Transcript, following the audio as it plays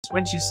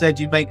when she said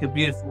you make a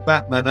beautiful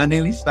Batman, I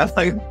nearly fell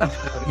over.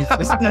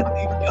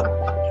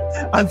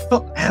 I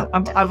thought,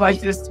 have I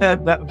just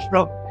heard that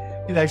from,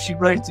 you know, she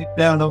wrote it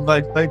down on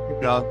my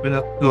photograph, and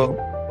I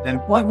thought, you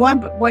know,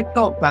 why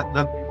can't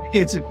Batman be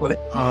beautiful?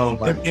 Oh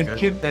my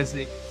goodness.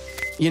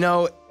 You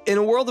know, in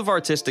a world of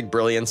artistic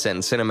brilliance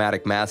and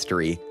cinematic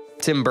mastery,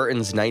 Tim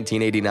Burton's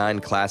 1989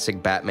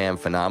 classic Batman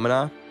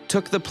phenomena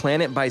took the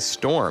planet by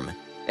storm.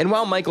 And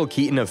while Michael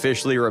Keaton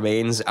officially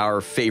remains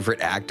our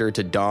favorite actor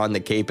to don the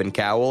cape and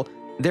cowl,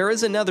 there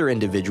is another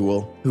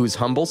individual whose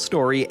humble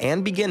story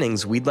and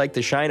beginnings we'd like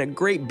to shine a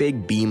great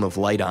big beam of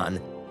light on.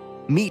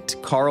 Meet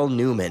Carl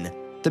Newman,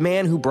 the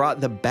man who brought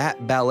the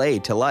Bat Ballet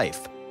to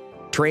life.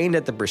 Trained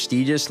at the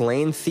prestigious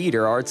Lane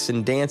Theatre Arts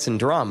in Dance and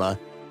Drama,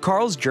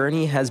 Carl's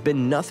journey has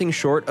been nothing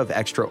short of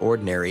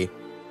extraordinary.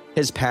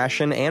 His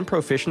passion and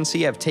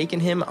proficiency have taken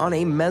him on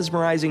a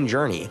mesmerizing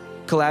journey,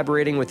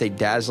 collaborating with a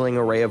dazzling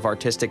array of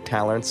artistic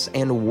talents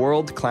and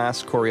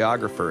world-class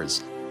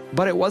choreographers.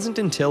 But it wasn't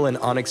until an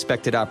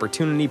unexpected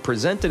opportunity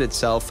presented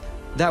itself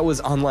that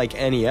was unlike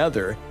any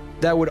other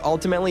that would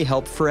ultimately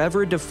help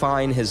forever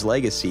define his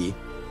legacy.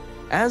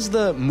 As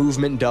the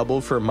movement double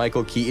for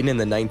Michael Keaton in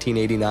the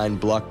 1989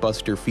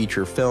 blockbuster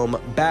feature film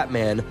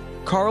Batman,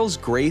 Carl's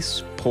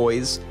grace,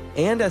 poise,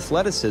 and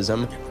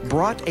athleticism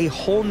brought a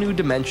whole new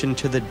dimension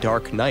to The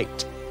Dark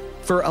Knight.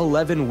 For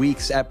 11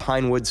 weeks at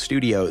Pinewood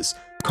Studios,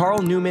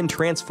 Carl Newman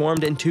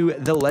transformed into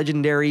the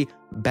legendary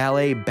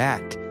Ballet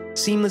Bat,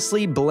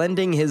 seamlessly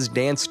blending his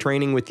dance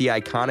training with the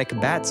iconic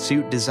bat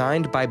suit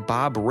designed by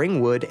Bob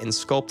Ringwood and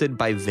sculpted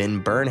by Vin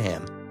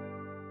Burnham.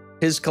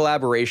 His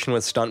collaboration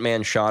with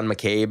stuntman Sean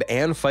McCabe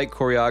and fight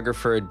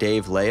choreographer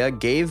Dave Lea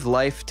gave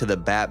life to the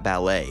Bat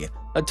Ballet,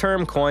 a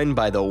term coined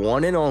by the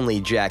one and only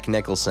Jack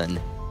Nicholson.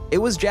 It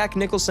was Jack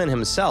Nicholson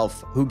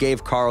himself who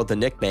gave Carl the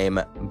nickname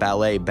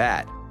Ballet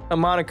Bat, a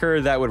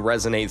moniker that would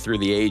resonate through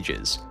the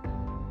ages.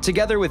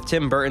 Together with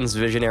Tim Burton's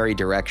visionary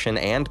direction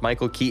and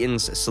Michael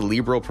Keaton's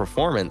cerebral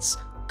performance,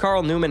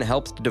 Carl Newman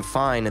helped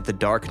define the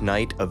Dark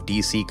Knight of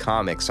DC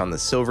Comics on the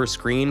silver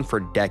screen for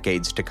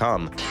decades to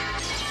come.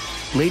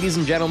 Ladies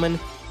and gentlemen,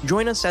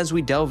 join us as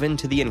we delve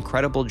into the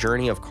incredible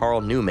journey of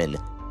Carl Newman,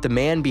 the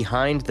man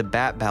behind the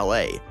Bat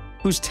Ballet,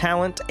 whose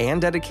talent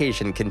and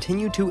dedication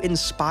continue to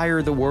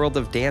inspire the world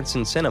of dance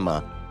and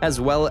cinema, as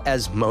well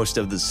as most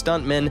of the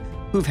stuntmen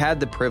who've had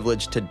the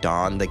privilege to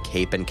don the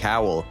cape and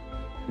cowl.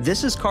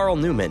 This is Carl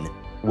Newman.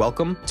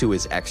 Welcome to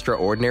his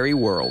extraordinary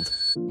world.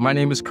 My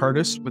name is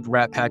Curtis with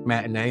Rat Pack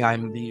Matinee.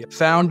 I'm the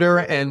founder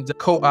and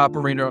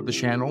co-operator of the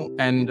channel,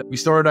 and we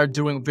started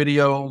doing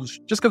videos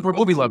just because we're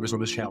movie lovers on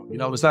this channel. You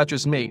know, it's not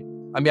just me.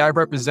 I mean, I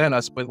represent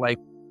us, but like,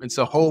 it's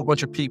a whole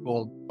bunch of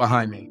people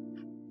behind me.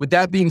 With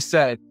that being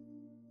said,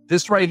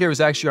 this right here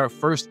is actually our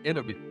first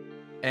interview,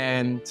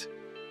 and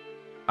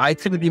I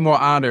couldn't be more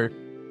honored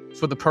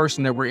for the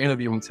person that we're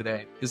interviewing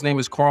today. His name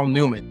is Carl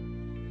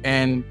Newman,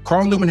 and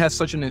Carl Newman has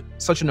such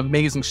an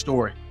amazing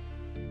story.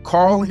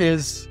 Carl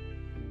is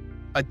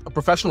a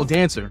professional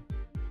dancer,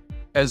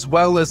 as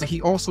well as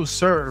he also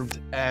served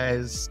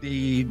as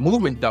the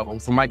movement double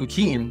for Michael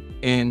Keaton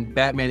in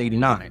Batman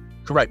 '89.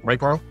 Correct, right,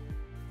 Carl?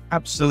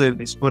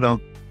 Absolutely, spot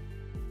on.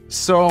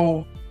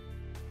 So,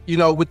 you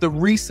know, with the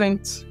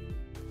recent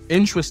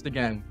interest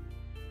again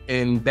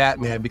in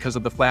Batman because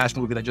of the Flash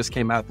movie that just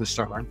came out this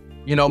summer,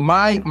 you know,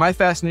 my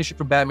fascination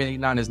for Batman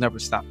 '89 has never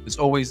stopped. It's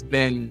always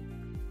been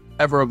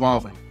ever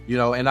evolving, you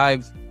know, and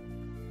I've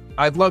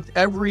loved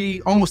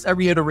almost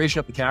every iteration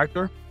of the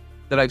character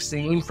that I've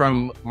seen,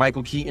 from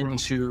Michael Keaton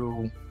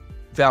to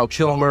Val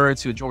Kilmer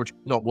to George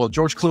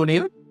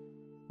Clooney.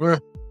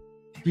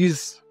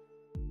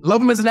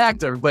 Love him as an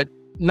actor, but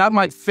not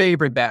my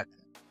favorite Batman,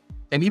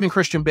 and even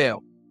Christian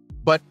Bale.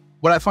 But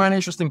what I find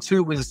interesting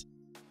too is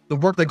the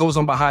work that goes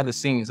on behind the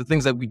scenes, the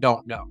things that we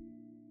don't know.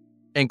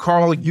 And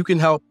Carl, you can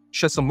help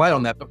shed some light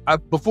on that.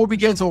 But before we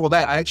get into all of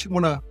that, I actually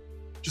want to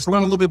just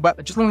learn a little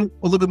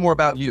bit more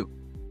about you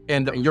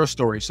and your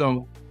story.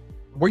 So,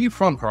 where are you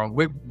from, Carl?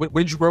 Where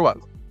did you grow up?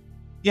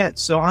 Yeah,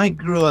 so I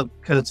grew up,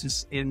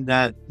 Curtis, in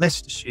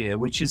Leicestershire,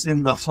 which is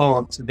in the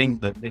heart of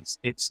England.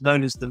 It's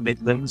known as the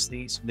Midlands, the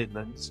East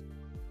Midlands,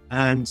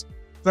 and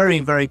very,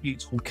 very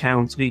beautiful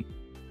county.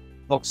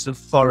 Lots of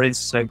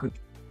forests, so good,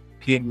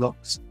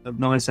 lots of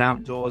nice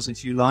outdoors,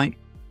 if you like.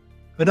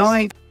 But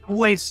I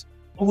always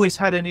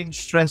had an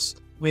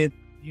interest with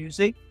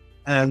music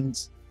and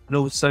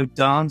also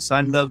dance.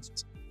 I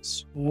loved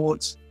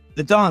sports.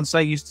 The dance, I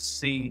used to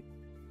see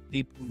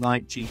people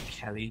like Gene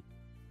Kelly,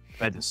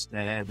 Fred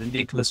Astaire, the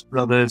Nicholas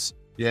brothers,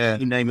 yeah,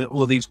 you name it,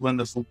 all these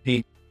wonderful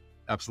people.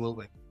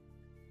 Absolutely.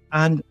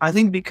 And I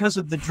think because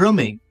of the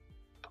drumming,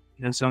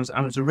 you know, so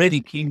I was a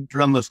really keen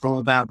drummer from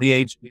about the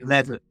age of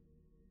 11.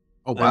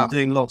 Oh, wow.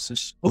 Doing lots of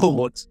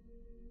sports.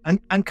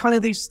 And kind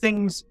of these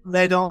things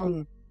led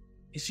on,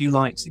 if you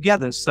like,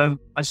 together. So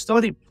I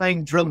started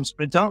playing drums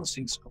for a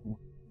dancing school.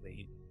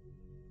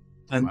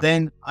 And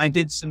then I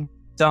did some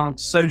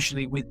dance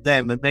socially with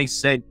them, and they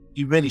said,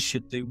 you really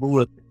should do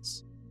more of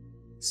this.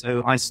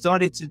 So I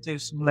started to do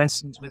some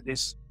lessons with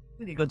this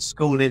really good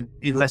school in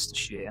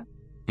Leicestershire.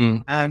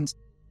 And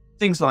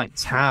things like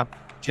tap,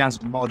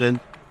 jazz modern.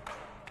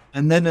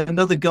 And then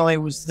another guy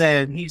was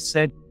there and he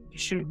said, you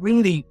should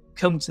really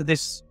come to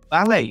this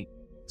ballet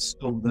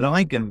school that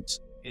I go to.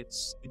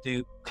 We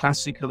do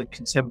classical and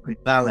contemporary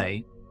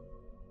ballet.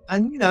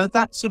 And, you know,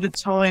 that sort of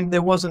time,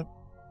 there wasn't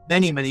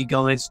many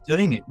guys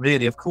doing it,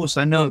 really. Of course,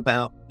 I knew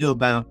about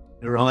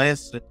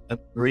Urias and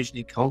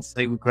Baryshnikov.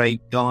 They were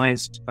great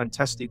guys,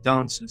 fantastic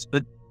dancers.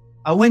 But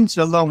I went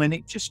along and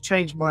it just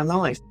changed my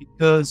life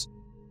because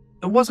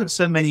there wasn't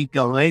so many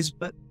guys,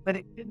 but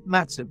it didn't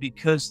matter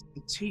because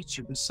the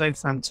teacher was so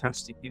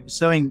fantastic. He was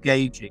so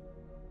engaging.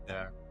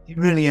 Yeah. He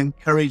really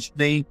encouraged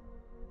me.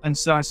 And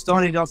so I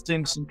started off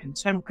doing some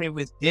contemporary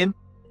with him.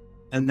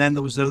 And then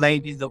there was a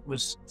lady that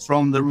was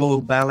from the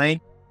Royal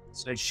Ballet.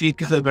 So she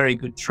got a very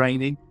good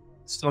training.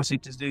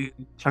 Started to do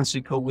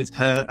classical with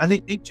her. And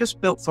it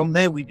just built from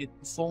there. We did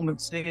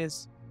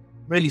performances,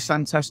 really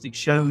fantastic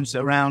shows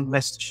around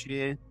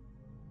Leicestershire.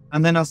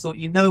 And then I thought,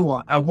 you know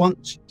what? I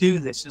want to do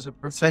this as a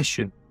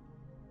profession.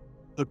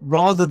 But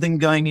rather than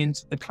going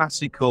into the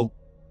classical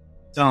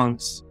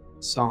dance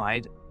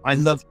side, I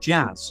love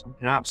jazz.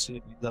 I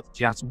absolutely love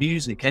jazz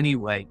music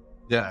anyway.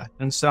 Yeah.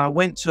 And so I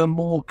went to a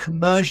more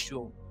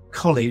commercial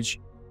college,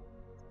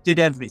 did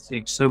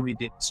everything. So we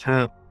did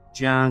tap,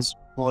 jazz,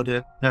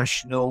 modern,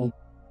 national,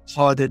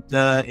 pas de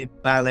deux in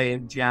ballet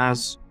and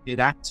jazz, did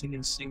acting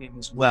and singing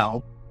as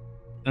well.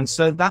 And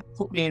so that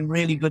put me in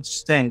really good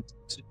stead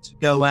to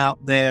go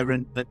out there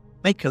and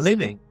make a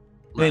living,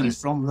 really,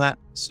 from that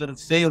sort of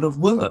field of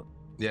work.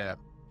 Yeah.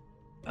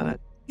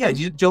 Yeah, do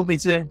you want me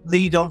to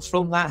lead on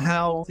from that,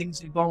 how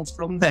things evolved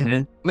from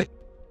there?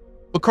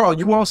 But Carl,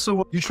 did you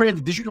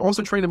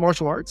also train in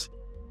martial arts?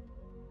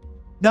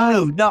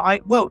 No,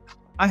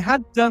 I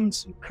had done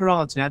some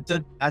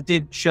karate. I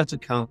did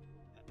Shotokan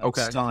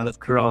style of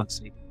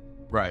karate.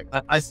 Right.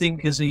 I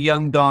think as a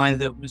young guy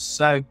that was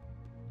so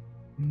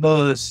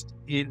immersed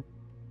in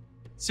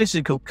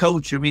physical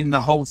culture, I mean,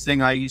 the whole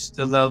thing, I used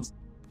to love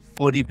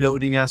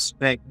bodybuilding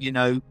aspect, you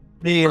know,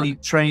 really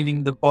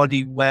training the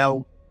body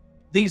well.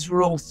 These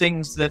were all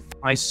things that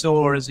I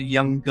saw as a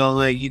young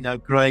guy, you know,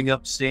 growing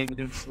up seeing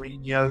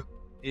Mourinho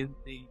in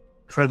The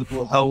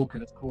Incredible Hulk,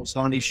 and of course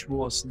Arnie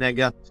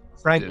Schwarzenegger.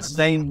 Frank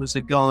Zane was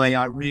a guy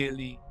I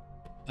really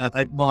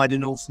admired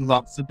an awful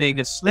lot for being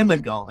a slimmer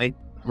guy.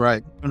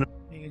 Right. And a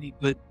really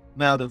good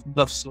amount of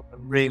muscle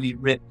and really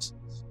ripped.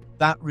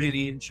 That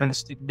really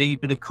interested me.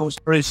 But of course,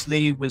 Bruce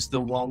Lee was the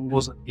one,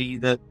 wasn't he,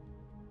 that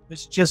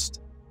was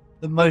just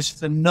the most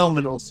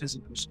phenomenal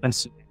physical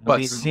specimen. I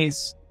mean,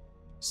 his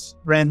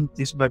strength,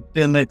 his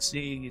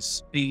mobility, his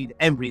speed,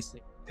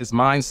 everything. His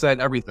mindset,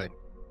 everything.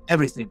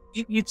 Everything.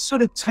 You'd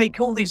sort of take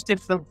all these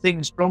different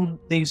things from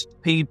these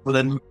people,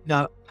 and you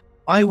know,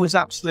 I was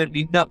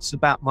absolutely nuts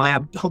about my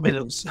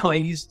abdominals. So I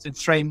used to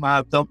train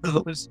my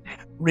abdominals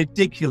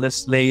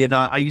ridiculously, and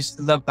I used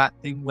to love that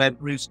thing where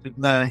Bruce could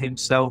lower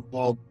himself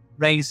or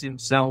raise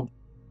himself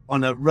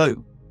on a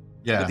rope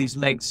with his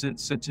legs at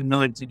such a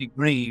 90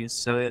 degrees.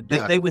 So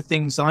they were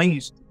things I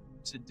used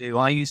to do.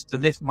 I used to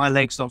lift my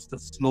legs off the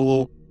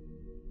floor,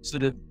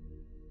 sort of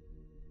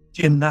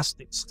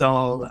gymnastic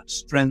style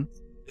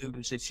strength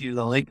moves, if you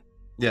like.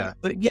 Yeah.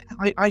 But yeah,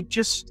 I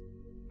just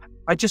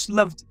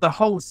loved the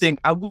whole thing.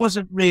 I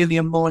wasn't really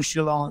a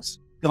martial arts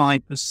guy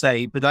per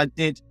se, but I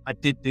did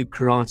do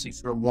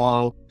karate for a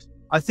while.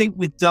 I think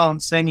with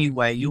dance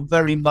anyway, you're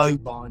very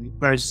mobile, you're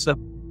very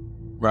supple.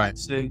 Right.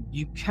 So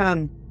you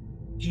can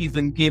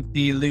even give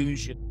the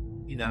illusion,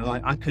 you know,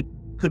 I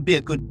could be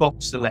a good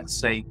boxer, let's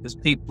say, because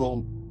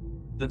people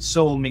that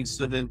saw me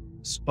sort of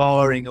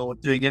sparring or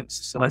doing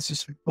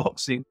exercises for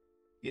boxing,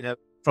 you know,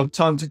 from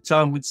time to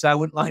time would say, I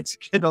wouldn't like to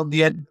get on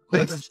the end.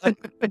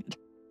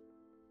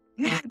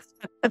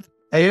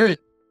 I hear it.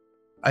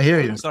 I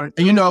hear you. Sorry.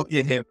 And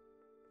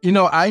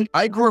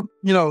I grew up,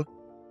 you know,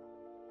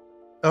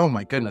 oh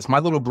my goodness, my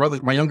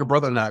younger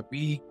brother and I,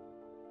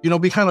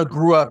 we kind of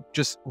grew up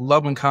just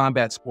loving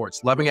combat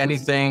sports, loving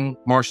anything,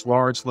 martial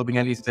arts, loving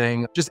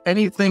anything, just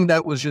anything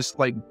that was just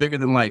like bigger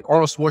than life.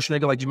 Arnold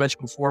Schwarzenegger, like you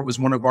mentioned before, was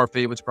one of our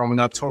favorites growing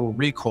up. Total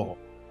Recall,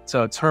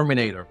 to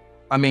Terminator.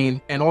 I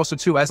mean, and also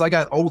too, as I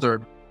got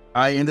older,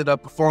 I ended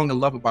up falling in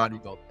love with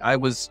bodybuilding. I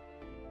was,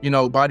 you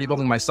know,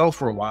 bodybuilding myself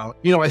for a while.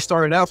 You know, I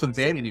started out for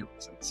vanity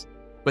reasons,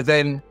 but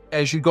then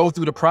as you go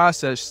through the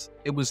process,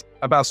 it was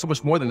about so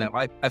much more than that.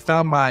 I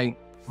found my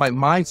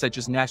mindset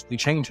just naturally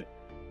changing,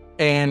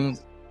 and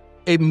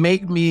it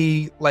made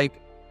me like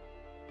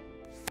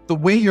the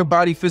way your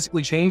body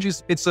physically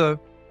changes. That's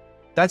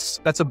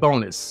a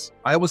bonus.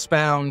 I always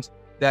found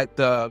that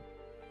the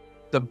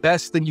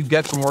best thing you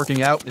get from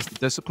working out is the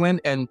discipline,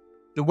 and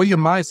the way your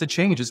mindset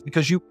changes,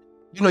 because you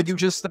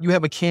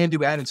have a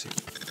can-do attitude.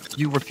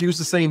 You refuse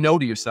to say no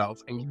to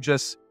yourself, and you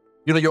just,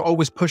 you know, you're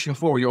always pushing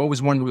forward. You're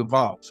always wanting to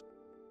evolve.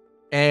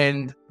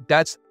 And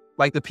that's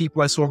like the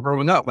people I saw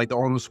growing up, like the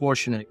Arnold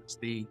Schwarzeneggers,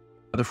 the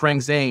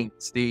Frank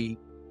Zanes, the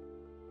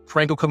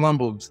Franco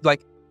Columbus.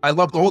 Like, I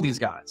loved all these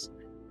guys.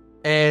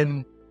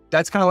 And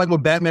that's kind of like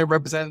what Batman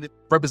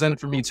represented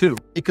for me too.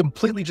 It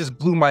completely just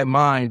blew my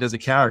mind as a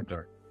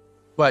character.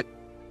 But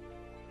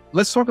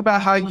let's talk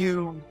about how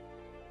you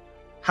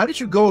how did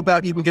you go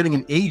about even getting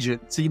an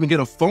agent to even get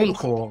a phone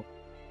call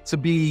to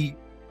be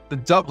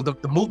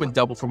the movement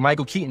double for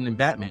Michael Keaton in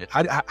Batman?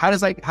 How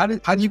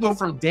do you go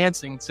from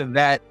dancing to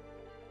that?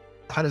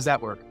 How does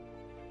that work?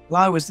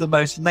 Well, I was the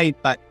most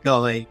laid back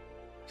guy.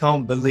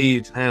 Can't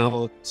believe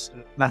how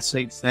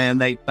laissez-faire,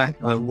 laid back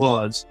I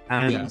was.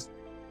 And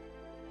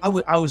I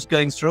was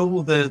going through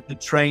all the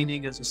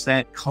training, as I said,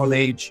 at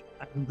college.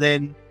 And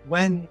then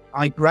when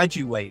I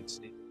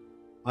graduated,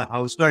 I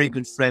was very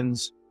good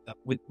friends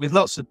with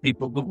lots of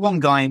people, but one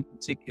guy in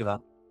particular.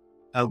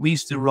 We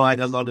used to write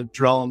a lot of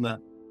drama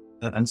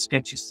and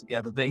sketches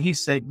together. But he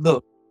said,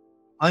 look,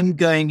 I'm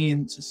going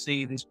in to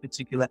see this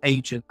particular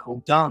agent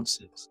called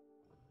Dancers.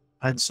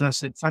 And so I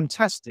said,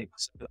 fantastic.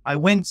 So I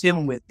went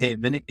in with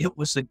him, and it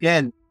was,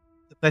 again,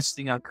 the best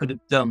thing I could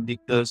have done,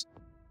 because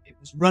it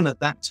was run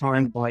at that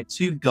time by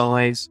two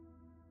guys.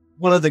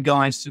 One of the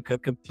guys took a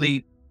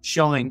complete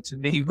shine to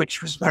me,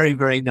 which was very,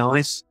 very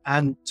nice,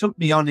 and took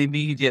me on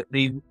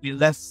immediately. We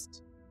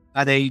left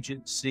that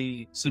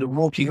agency sort of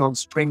walking on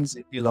springs,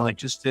 if you like,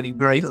 just feeling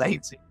very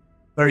lazy,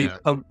 very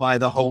pumped by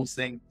the whole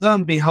thing. Lo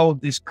and behold,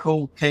 this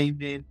call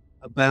came in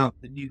about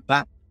the new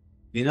Batman.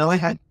 You know, I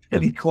hadn't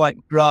really quite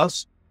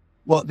grasped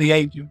what the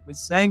agent was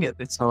saying at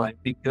the time,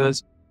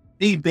 because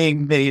me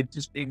being me and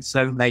just being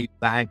so laid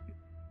back,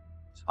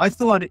 I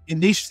thought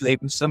initially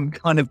it was some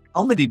kind of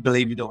comedy,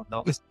 believe it or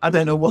not. I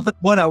don't know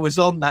what I was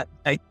on that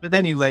day, but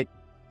anyway,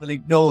 we'll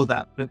ignore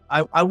that. But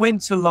I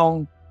went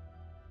along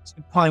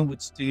to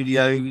Pinewood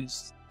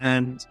Studios,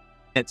 and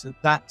at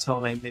that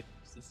time it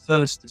was the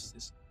first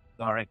assistant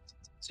director,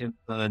 Tim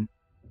Burton,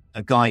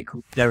 a guy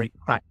called Derek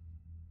Crack.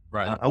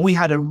 Right. And we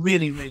had a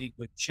really, really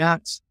good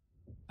chat.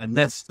 And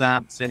left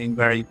that feeling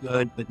very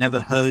good, but never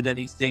heard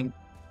anything.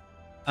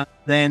 And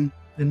then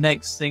the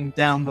next thing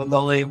down the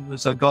line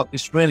was I got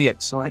this really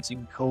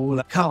exciting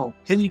call. Carl,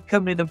 can you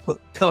come in and put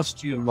the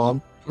costume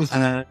on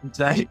and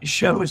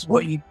show us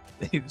what you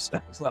do? So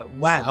I was like,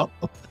 wow,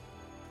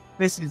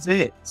 this is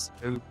it. So,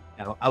 you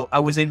know, I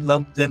was in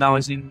London. I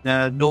was in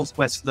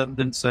northwest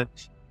London. So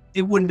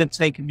it wouldn't have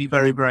taken me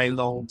very, very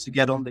long to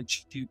get on the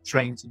tube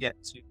train to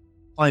get to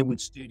Pinewood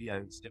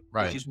Studios,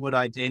 which is what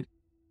I did.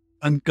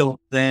 And got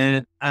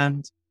there,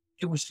 and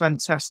it was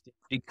fantastic,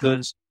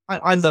 because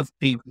I love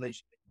people,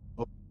 as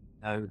you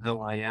know who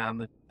I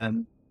am.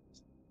 And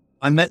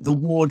I met the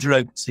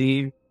wardrobe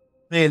team,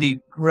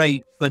 really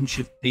great bunch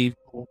of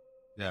people.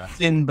 Yeah.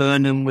 Tim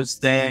Burton was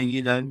there,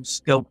 you know,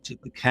 sculpted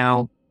the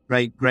cow,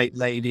 great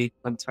lady,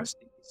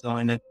 fantastic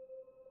designer.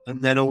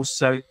 And then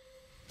also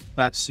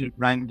Batsuit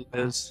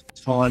Wranglers,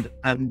 Todd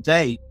and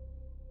Dave.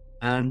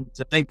 And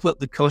they put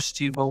the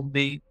costume on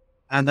me,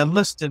 and I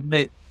must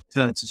admit,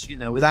 Curtis, you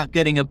know, without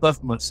getting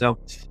above myself,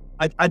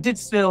 I did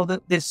feel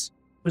that this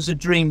was a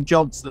dream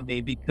job for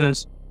me,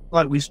 because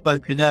like we've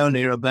spoken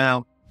earlier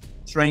about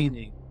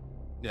training.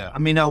 Yeah. I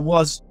mean, I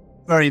was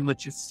very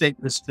much a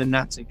fitness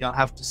fanatic. I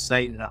have to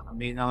say that. I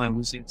mean, I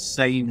was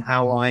insane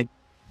how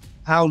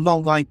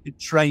long I could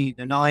train.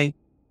 And I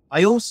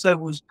also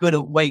was good at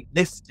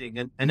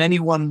weightlifting, and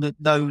anyone that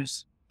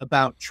knows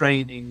about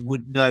training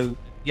would know,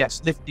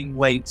 yes, lifting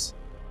weights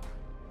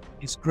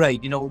is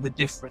great. You know, all the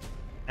different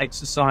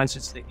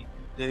exercises that you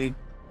can do,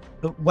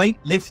 but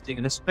weightlifting,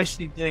 and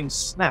especially doing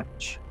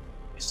snatch,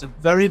 is a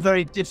very,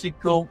 very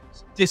difficult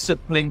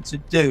discipline to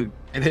do.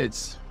 It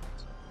is.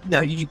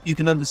 No, you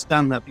can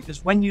understand that,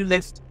 because when you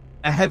lift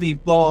a heavy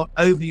bar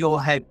over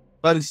your head,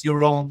 both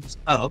your arms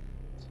up,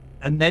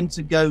 and then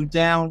to go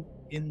down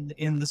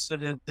in the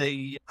sort of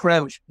the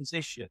crouch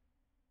position,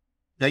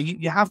 now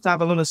you have to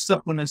have a lot of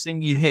suppleness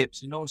in your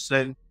hips, and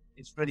also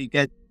it's really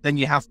good. Then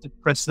you have to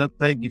press up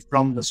maybe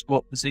from the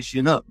squat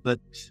position up, but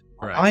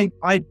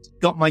I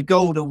got my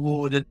gold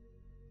award at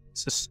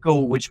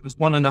school, which was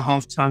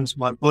 1.5 times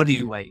my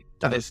body weight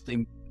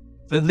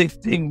for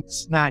lifting,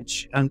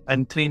 snatch,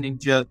 and clean and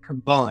jerk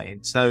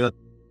combined. So,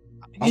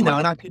 you know,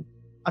 and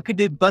I could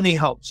do bunny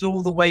hops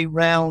all the way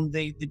around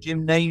the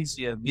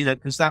gymnasium, you know,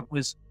 because there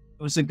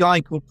was a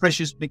guy called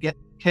Precious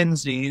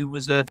McKenzie, who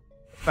was a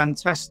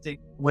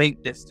fantastic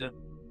weightlifter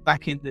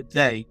back in the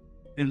day,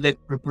 who lived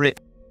for Brit.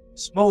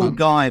 Small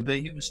guy, but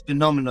he was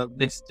phenomenal at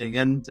lifting,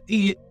 and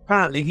he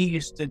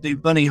used to do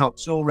bunny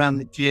hops all around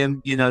the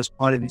gym, you know, as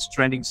part of his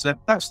training. So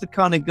that's the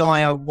kind of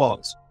guy I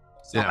was.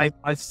 So yeah.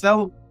 I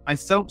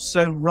felt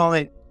so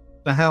right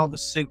for how the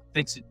suit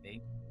fitted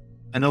me,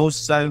 and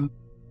also, you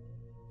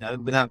know,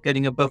 without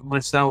getting above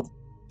myself,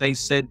 they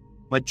said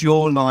my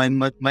jawline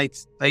might make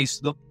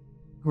face look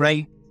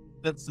great,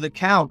 but for the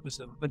cow it was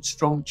a good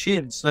strong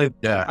chin. So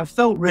yeah. I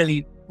felt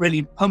really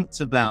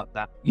pumped about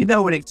that. You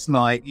know what it's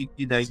like.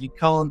 You know, you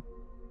can't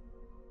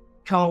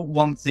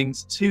want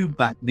things too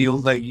badly,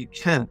 although you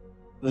can.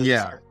 But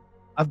yeah.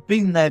 I've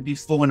been there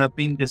before, and I've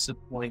been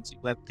disappointed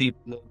where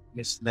people have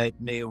misled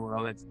me, or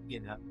I've, you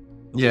know,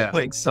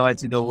 quite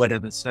excited or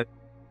whatever. So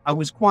I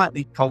was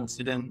quietly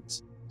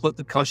confident, put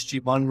the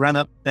costume on, ran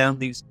up down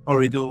these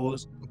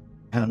corridors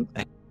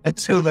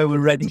until they were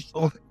ready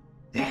for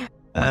it.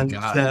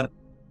 And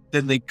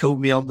then they called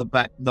me on the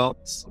back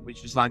notch,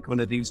 which was like one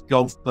of these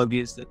golf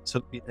buggies that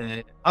took me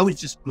there. I was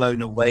just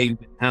blown away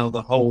with how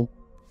the whole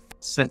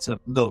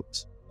setup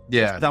looked.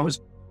 Yeah. That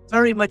was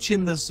very much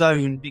in the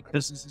zone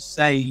because, as I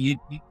say, you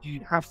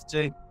have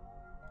to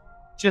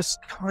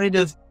just kind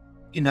of,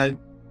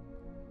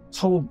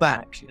 hold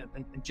back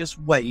and just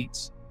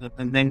wait.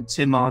 And then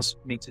Tim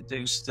asked me to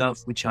do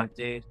stuff, which I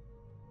did.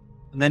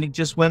 And then it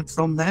just went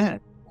from there.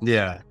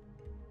 Yeah.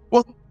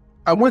 Well,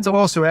 I wanted to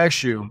also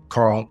ask you,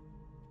 Carl,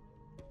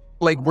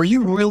 like, were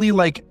you really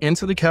like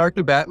into the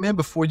character Batman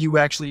before you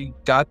actually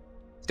got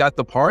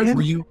the part? Yeah.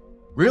 Were you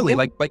really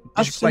Yeah. did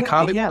you play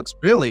comic books?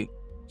 Really?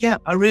 Yeah,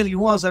 I really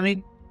was. I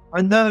mean,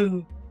 I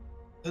know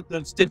that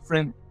there's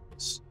different,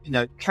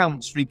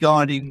 counts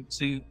regarding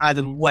to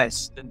Adam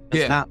West and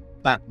that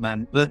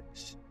Batman, but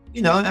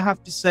I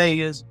have to say,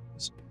 as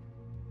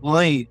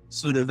my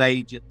sort of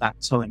age at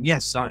that time,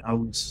 yes, I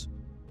was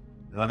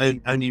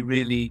only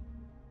really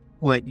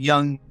quite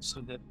young,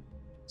 sort of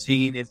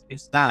teen,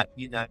 if that,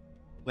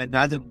 when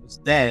Adam was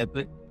there.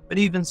 But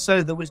even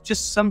so, there was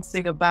just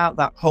something about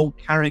that whole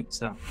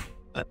character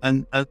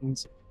and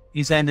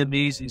his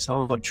enemies, his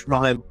whole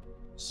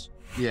rivals,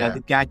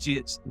 the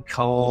gadgets, the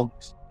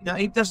cars.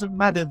 It doesn't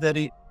matter that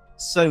it's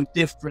so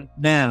different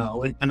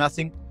now. And I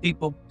think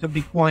people can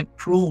be quite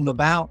cruel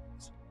about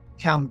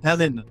Camp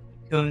Element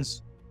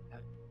because,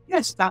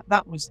 yes,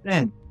 that was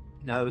then,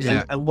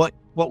 and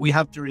what we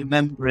have to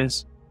remember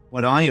is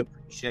what I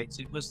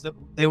appreciated was that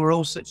they were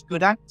all such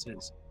good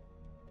actors.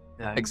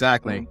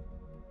 Exactly.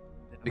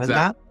 And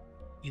that,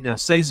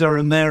 Cesar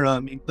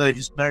Romero,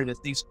 Burgess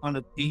Meredith, these kind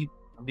of people,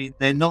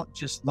 they're not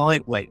just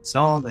lightweights,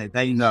 are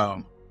they?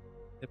 No.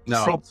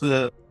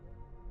 Proper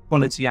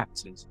quality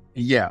actors.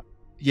 Yeah.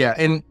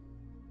 And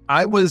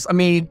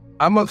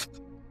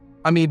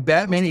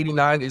Batman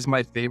 89 is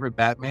my favorite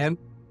Batman,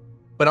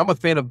 but I'm a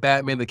fan of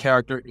Batman, the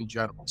character in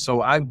general.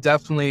 So I've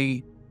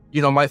definitely,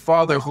 my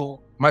father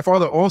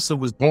also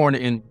was born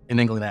in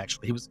England,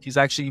 actually. He's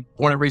actually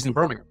born and raised in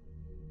Birmingham.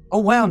 Oh,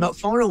 wow. Not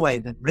far away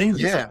then,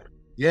 really?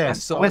 Yeah.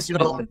 So, West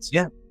Midlands,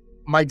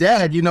 my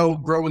dad,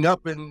 growing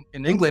up in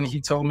England,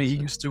 he told me he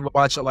used to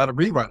watch a lot of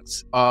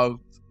reruns of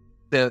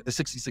the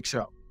 66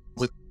 show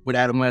with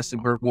Adam West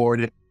and Burt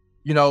Ward.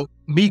 And,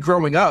 me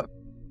growing up,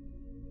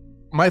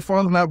 my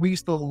father and I, we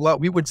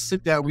would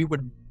sit down, we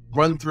would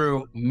run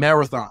through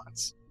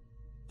marathons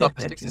of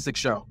the 66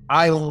 show.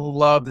 I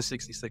love the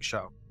 66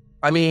 show.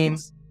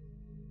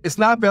 It's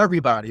not for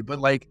everybody,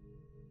 but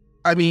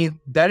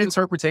that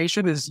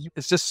interpretation is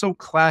just so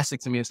classic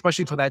to me,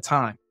 especially for that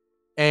time.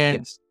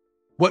 And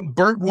what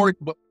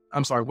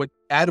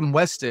Adam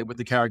West did with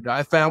the character,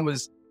 I found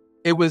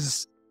it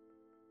was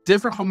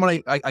different from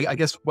what I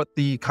guess what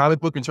the comic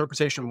book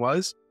interpretation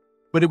was,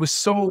 but it was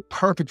so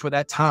perfect for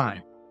that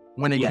time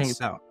when it came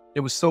out.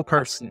 It was so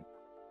perfect.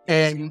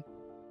 And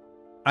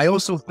I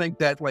also think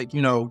that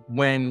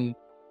when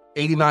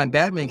 89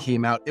 Batman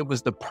came out, it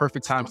was the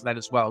perfect time for that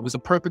as well. It was a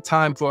perfect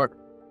time for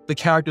the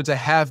character to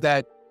have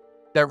that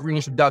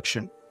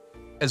reintroduction,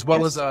 as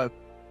well as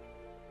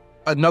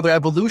another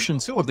evolution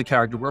too of the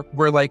character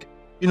where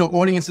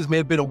audiences may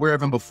have been aware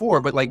of him before,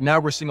 but now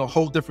we're seeing a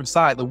whole different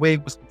side, the way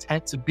it was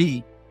intent to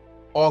be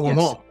all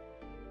along.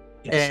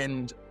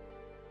 And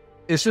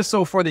it's just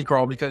so funny,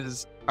 Carl,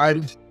 because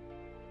the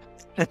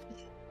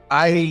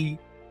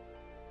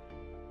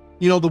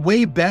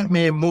way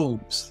Batman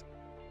moves,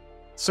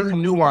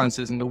 certain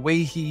nuances, and the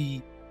way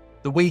he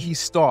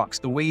stalks,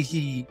 the way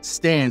he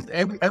stands,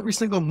 every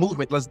single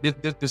movement,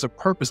 there's a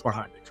purpose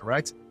behind it,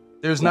 correct?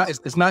 It's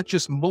not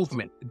just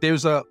movement.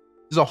 There's a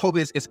whole,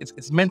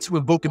 it's meant to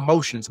evoke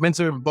emotion. It's meant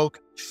to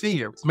evoke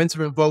fear. It's meant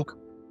to evoke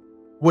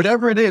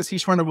whatever it is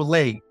he's trying to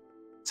relay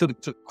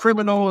to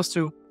criminals,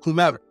 to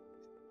whomever.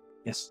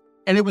 Yes.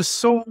 And it was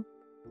so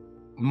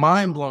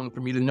mind-blowing for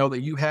me to know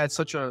that you had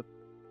such a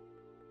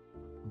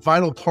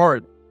vital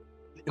part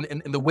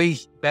in the way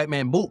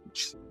Batman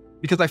moves,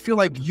 because I feel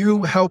like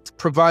you helped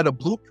provide a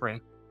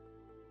blueprint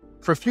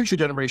for future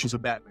generations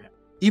of Batman.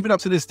 Even up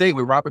to this day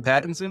with Robert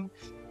Pattinson,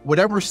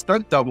 whatever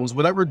stunt doubles,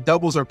 whatever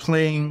doubles are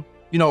playing,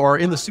 are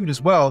in the suit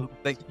as well,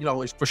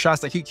 for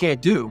shots that he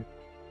can't do,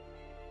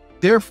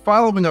 they're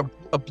following a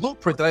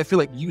blueprint that I feel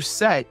like you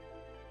set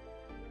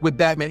with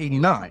Batman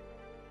 89.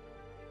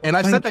 And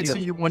I've said that to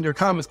you in your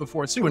comments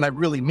before too, and I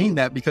really mean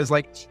that, because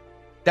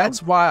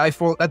that's why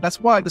that's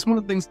one of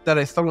the things that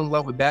I fell in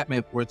love with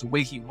Batman for, is the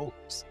way he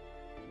moves.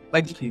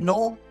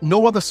 No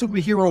other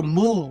superhero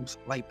moves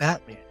like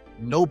Batman.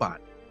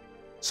 Nobody.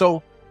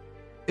 So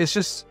it's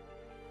just,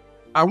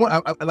 I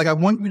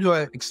want you to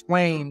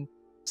explain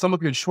some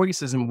of your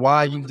choices and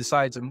why you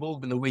decided to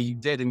move in the way you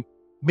did, and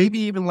maybe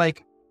even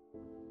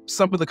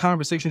some of the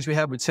conversations you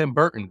had with Tim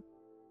Burton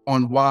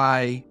on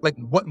why,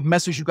 what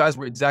message you guys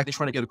were exactly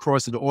trying to get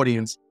across to the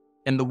audience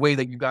and the way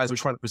that you guys were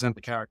trying to present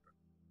the character.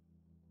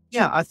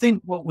 Yeah, I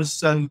think what was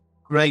so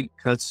great,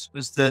 Cuz,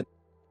 was that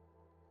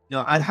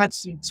I'd had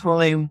some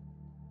time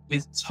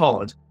with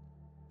Todd,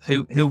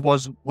 who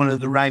was one of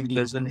the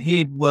Wranglers, and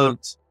he'd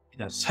worked,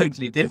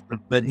 totally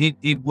different, but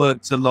he'd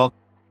worked a lot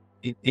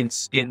in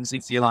skins,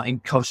 if you like, in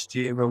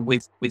costume and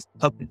with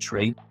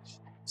puppetry.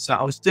 So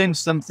I was doing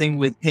something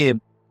with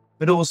him,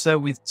 but also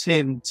with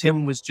Tim.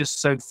 Tim was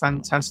just so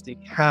fantastic.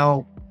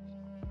 How,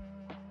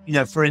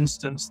 for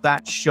instance,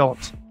 that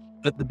shot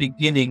at the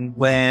beginning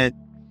where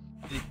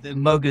the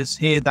muggers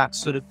hear that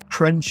sort of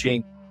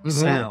crunching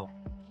sound.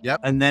 Yep.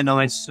 And then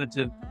I sort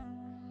of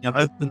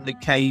opened the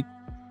cape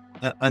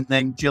and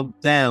then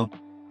jumped down.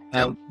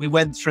 We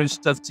went through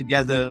stuff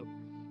together,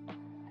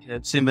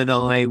 Tim and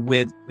I,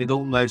 with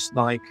almost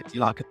like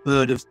a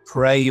bird of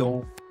prey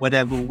or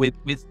whatever with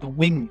the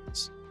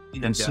wings,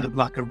 sort of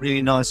like a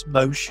really nice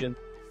motion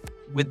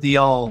with the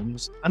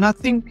arms. And I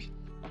think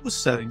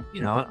also,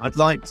 I'd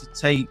like to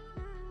take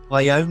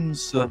my own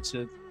sort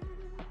of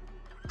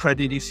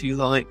credit, if you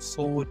like,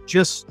 for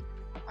just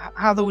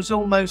how there was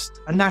almost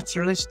a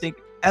naturalistic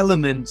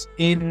element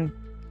in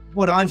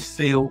what I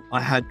feel I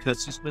had,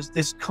 Curtis, was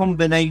this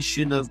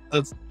combination of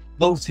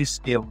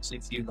multi-skills,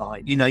 if you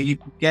like. You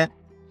could get,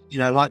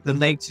 like the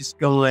latest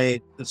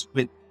guy that's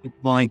with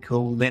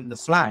Michael in The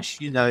Flash,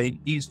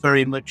 he's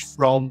very much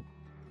from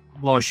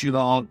martial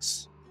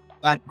arts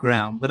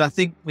background. But I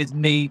think with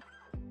me,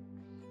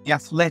 the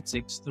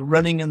athletics, the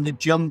running and the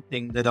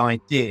jumping that I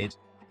did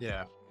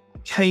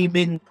came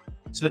in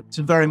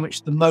to very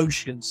much the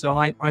motion. So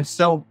I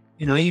felt,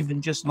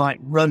 even just like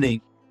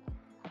running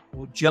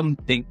or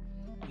jumping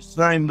was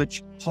very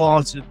much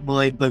part of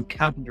my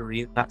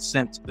vocabulary in that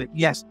sense. But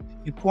yes,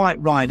 you're quite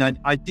right.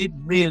 I did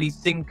really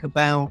think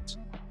about,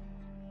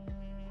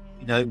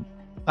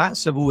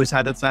 bats have always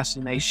had a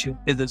fascination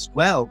with as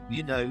well,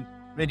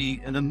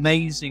 really an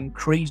amazing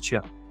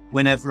creature.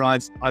 Whenever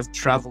I've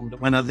traveled,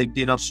 when I lived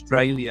in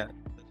Australia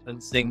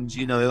and things,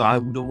 I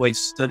would always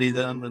study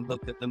them and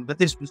look at them. But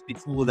this was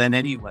before then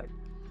anyway.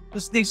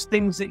 There's these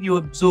things that you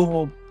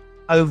absorb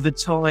over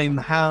time,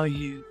 how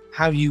you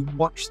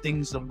watch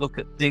things and look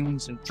at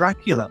things. And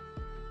Dracula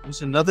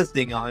was another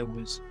thing I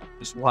was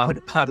wild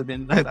about. I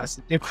didn't know that's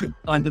a different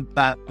kind of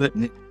bat, but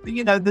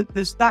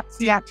there's that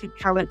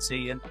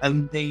theatricality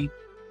and the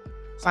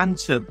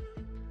phantom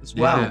as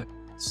well. Yeah.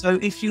 So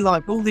if you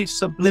like, all these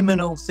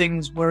subliminal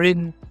things were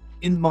in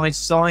my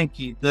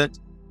psyche that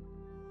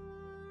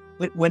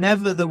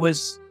whenever there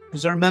was,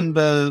 because I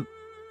remember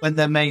when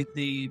they made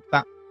the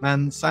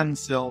Batman fan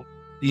film,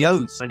 The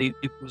Oath, and it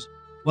was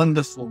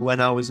wonderful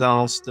when I was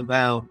asked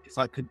about if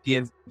I could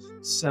give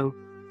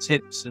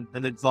tips and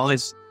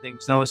advice and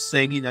things. And I was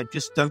saying,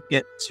 just don't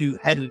get too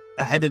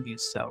ahead of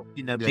yourself,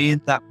 be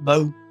in that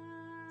mode.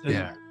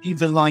 So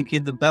even like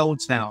in the Bell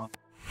Tower,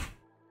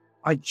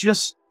 I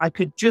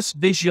could just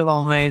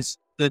visualize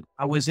that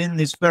I was in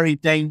this very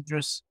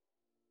dangerous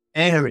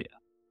area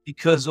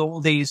because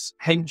all these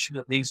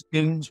henchmen, these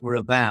goons were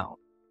about.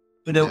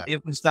 But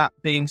it was that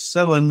being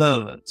so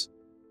alert,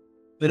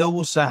 but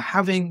also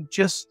having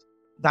just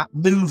that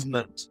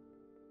movement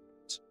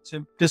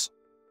to just,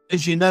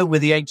 as you know,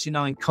 with the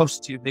 89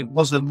 costume, it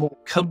wasn't more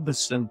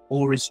cumbersome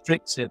or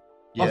restrictive.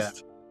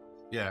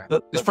 Yeah.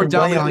 But it's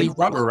predominantly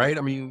rubber, right?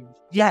 I mean,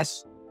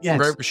 yes.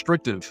 Very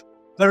restrictive.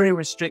 Very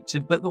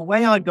restrictive. But the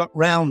way I got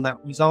round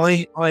that was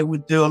I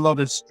would do a lot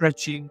of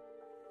stretching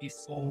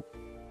before,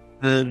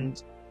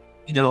 and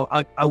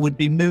I would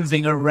be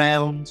moving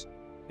around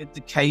with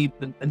the cape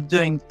and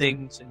doing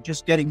things and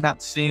just getting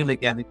that feel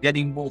again and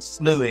getting more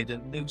fluid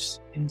and loose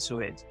into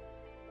it.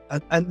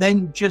 And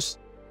then just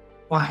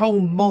my whole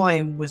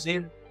mind was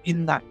in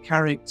that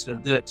character,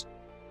 that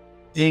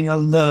being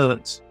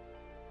alert,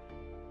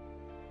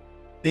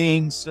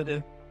 being sort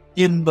of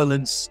nimble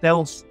and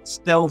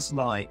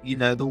stealth-like,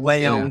 the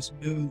way I was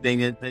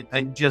moving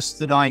and just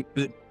that I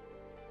could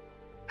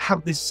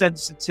have this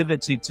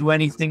sensitivity to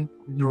anything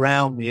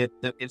around me, if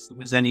there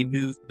was any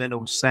movement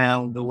or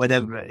sound or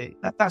whatever.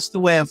 That's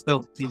the way I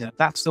felt,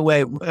 that's the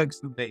way it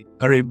works for me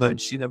very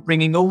much,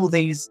 bringing all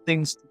these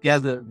things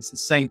together, to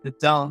say the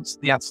dance,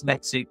 the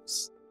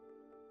athletics.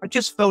 I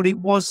just felt it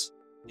was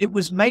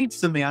made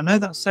for me. I know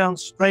that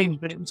sounds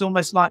strange, but it was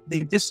almost like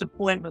the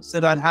disappointments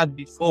that I'd had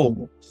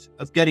before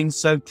of getting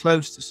so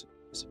close to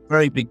some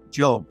very big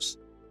jobs.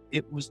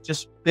 It was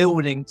just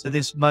building to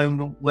this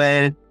moment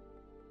where,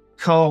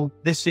 Carl,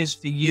 this is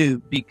for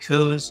you,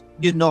 because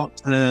you're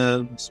not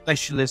a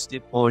specialist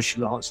in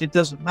martial arts. It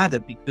doesn't matter,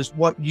 because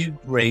what you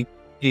bring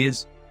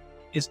is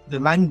the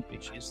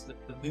language, is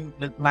the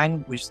movement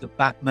language that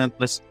Batman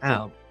must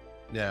have.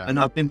 Yeah. And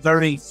I've been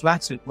very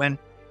flattered when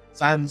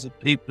fans of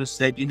people have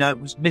said, it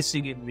was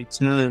missing in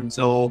Returns,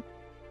 or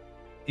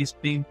it's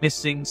been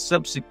missing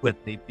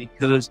subsequently,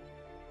 because,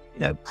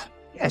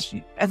 yes,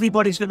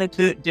 everybody's going to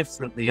do it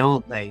differently,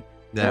 aren't they?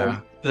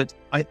 Yeah. But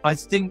I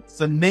think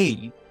for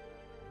me,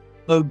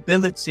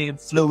 mobility and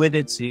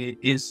fluidity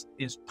is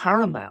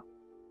paramount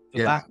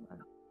for Batman.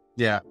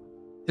 Yeah.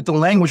 It's a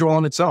language all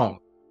on its own.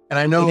 And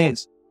I know, it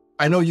is.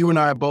 I know you and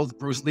I are both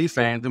Bruce Lee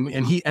fans,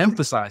 and he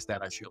emphasized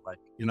that, I feel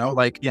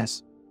like,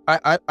 yes,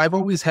 I've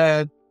always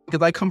had,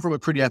 because I come from a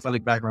pretty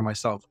athletic background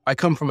myself. I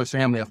come from a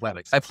family of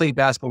athletics. I played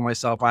basketball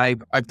myself.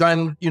 I've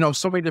done,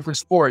 so many different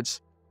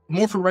sports,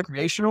 more for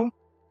recreational,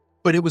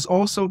 but it was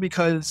also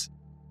because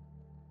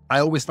I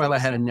always felt I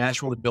had a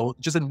natural ability,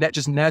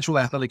 just natural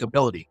athletic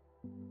ability.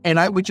 And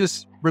I would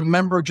just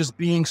remember just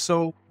being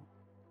so,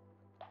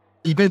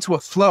 you've been to a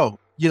flow,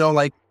 you know,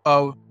 like,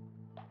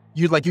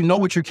 you know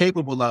what you're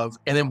capable of.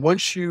 And then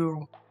once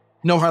you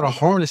know how to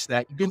harness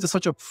that, you get into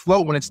such a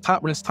flow when it's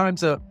time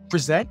to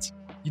present,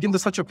 you get into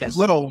such a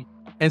flow,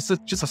 and it's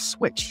just a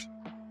switch.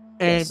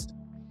 And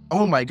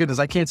oh my goodness,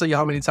 I can't tell you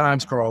how many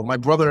times, Carl, my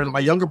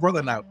younger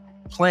brother now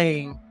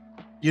playing,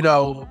 you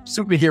know,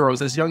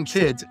 superheroes as young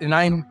kids. And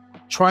I'm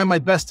trying my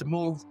best to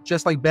move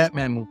just like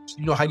Batman moves.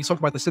 You know, how you talk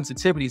about the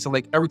sensitivity to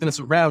like everything that's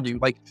around you,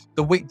 like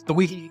the way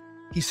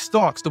he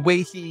stalks, the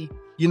way he,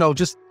 you know,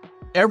 just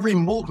every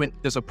movement,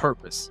 there's a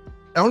purpose.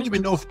 I don't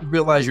even know if you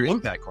realize your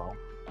impact, Carl.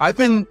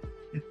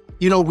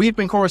 We've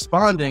been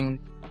corresponding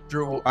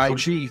through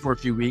IG for a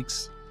few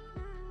weeks.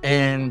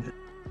 And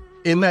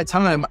in that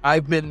time,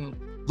 I've been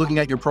looking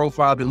at your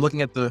profile, been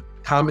looking at the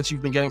comments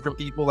you've been getting from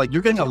people. Like,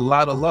 you're getting a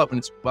lot of love, and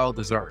it's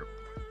well-deserved.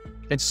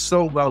 It's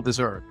so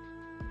well-deserved.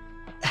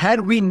 Had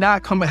I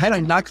not come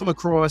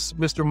across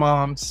Mr.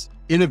 Mom's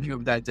interview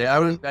of that day,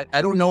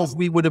 I don't know if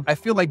we would have, I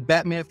feel like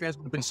Batman fans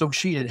would have been so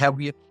cheated had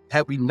we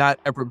not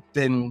ever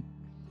been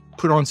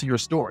put onto your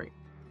story.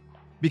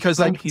 Because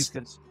like,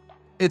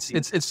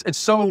 it's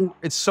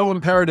so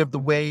imperative the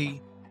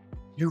way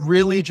you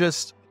really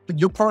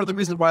you're part of the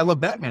reason why I love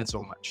Batman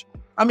so much.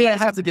 I mean, I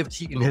have to give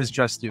Keaton his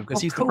just due,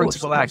 because he's the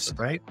principal actor,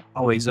 right?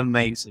 Oh, he's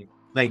amazing.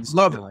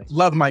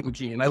 Love Michael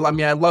Keaton. I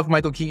love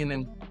Michael Keaton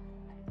and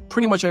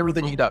pretty much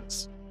everything he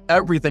does.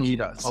 Everything he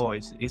does. Oh,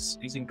 he's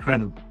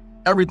incredible.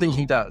 Everything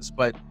he does.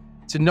 But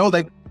to know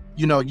that,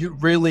 you know, you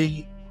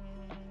really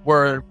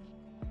were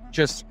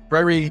just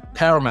very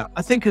paramount.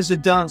 I think as a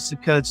dancer,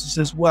 Curtis,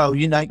 as well,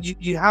 you know,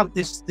 you have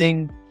this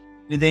thing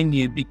within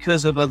you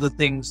because of other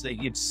things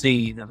that you've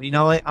seen. I mean,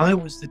 I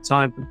was the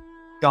type of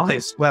guy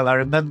as well. I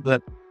remember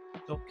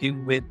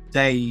talking with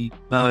Dave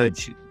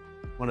Merge,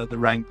 one of the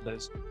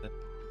wranglers that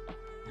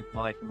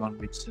Michael on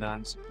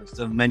Returns, has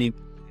done many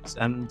movies,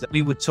 and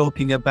we were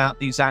talking about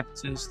these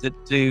actors that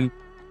do,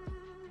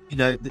 you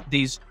know,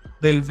 these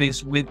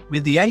movies with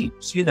the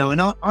apes, you know,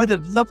 and I'd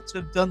have loved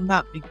to have done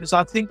that, because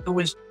I think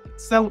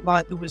felt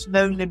like there was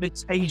no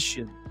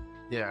limitation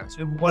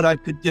to what I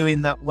could do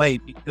in that way,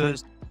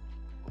 because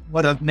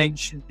what I've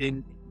mentioned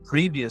in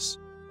previous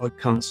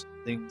podcasts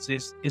things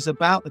is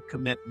about the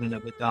commitment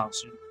of a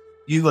dancer.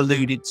 You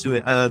alluded to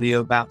it earlier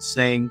about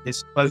saying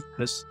this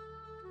focus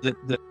that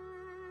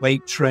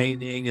weight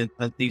training and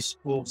these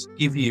sports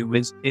give you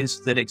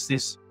is that it's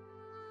this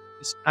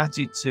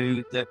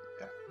attitude that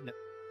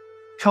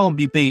can't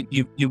be beat.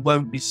 You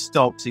won't be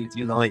stopped, if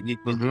you like.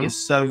 You're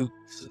so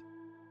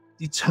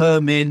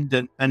determined,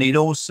 and it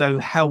also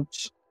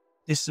helps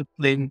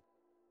discipline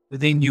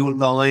within your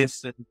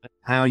life and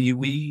how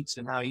you eat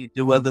and how you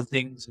do other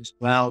things as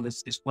well.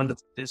 There's this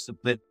wonderful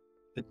discipline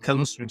that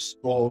comes through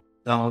sport,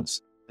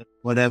 dance,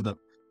 whatever.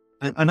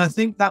 And I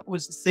think that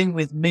was the thing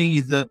with me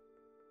that,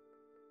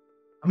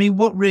 I mean,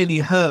 what really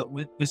hurt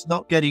was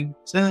not getting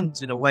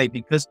turns in a way,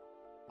 because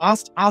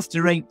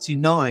after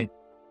 89,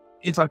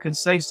 if I can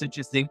say such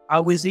a thing,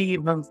 I was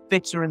even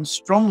fitter and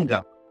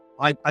stronger.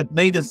 I'd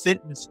made a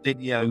fitness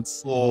video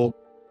for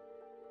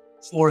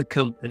a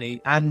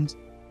company, and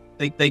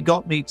they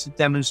got me to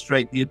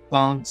demonstrate the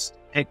advanced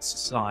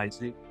exercise.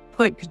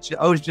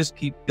 I was just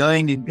keep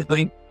going and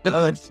going. You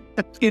know,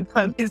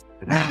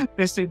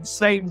 this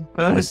insane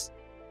person,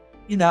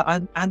 you know,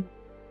 and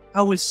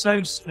I was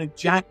so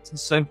jacked and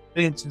so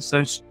fit and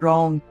so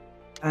strong,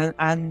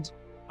 and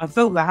I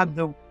felt I had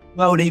the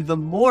world even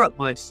more at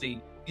my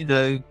feet, you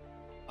know,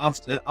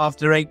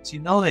 after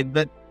 89.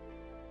 But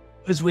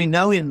as we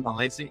know in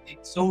life,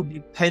 it's all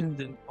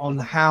dependent on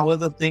how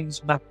other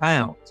things map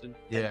out,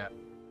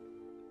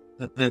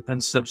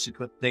 and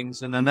subsequent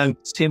things. And I know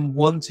Tim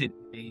wanted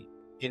me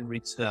in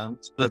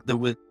returns, but there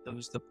was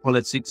the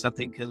politics, I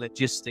think, and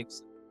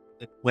logistics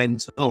that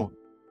went on.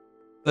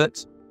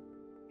 But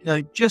you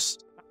know,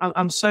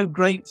 I'm so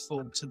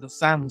grateful to the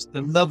fans.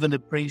 The love and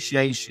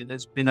appreciation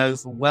has been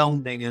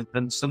overwhelming.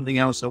 And something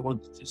else I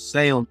wanted to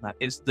say on that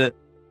is that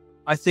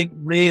I think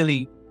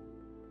really,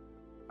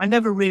 I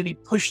never really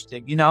pushed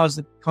it. You know, I was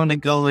the kind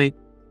of guy,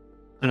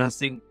 and I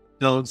think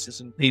dancers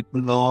and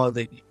people are,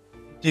 that you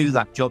do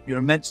that job, you're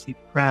immensely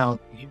proud,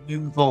 you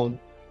move on,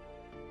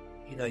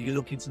 you know, you're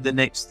looking for the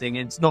next thing.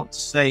 And it's not to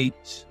say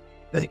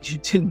that you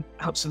didn't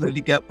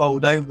absolutely get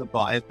bowled over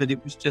by it, but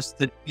it was just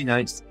that, you know,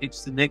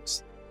 it's the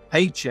next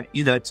paycheck,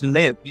 you know, to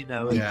live, you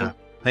know, and to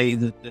pay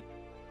the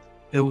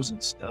bills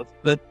and stuff.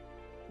 But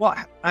what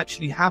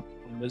actually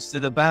happened was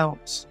that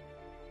about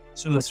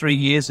 2 or 3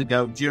 years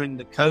ago, during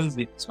the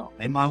COVID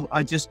time,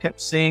 I just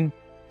kept seeing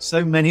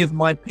so many of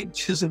my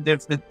pictures and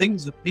different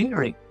things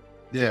appearing.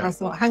 Yeah. And I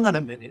thought, hang on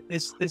a minute,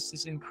 this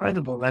is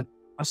incredible. And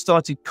I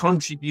started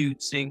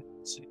contributing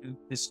to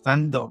this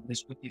fandom,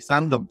 this wiki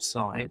fandom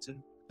site.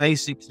 And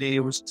basically I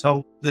was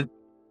told that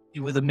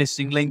you were the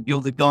missing link,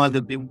 you're the guy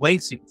they've been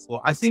waiting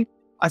for. I think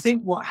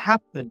what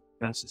happened,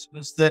 Francis,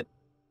 was that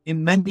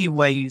in many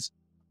ways,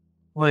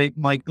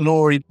 my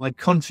glory, my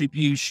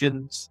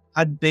contributions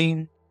had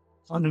been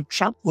kind of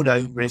trampled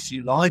over, if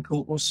you like,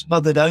 or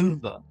smothered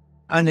over.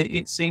 And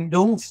it seemed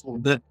awful,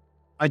 that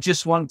I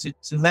just wanted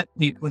to let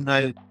people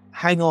know,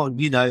 hang on,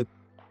 you know,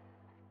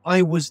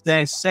 I was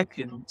there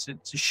second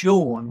to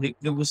Sean.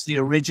 It was the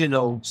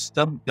original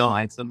stunt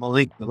guy for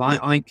Michael.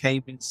 I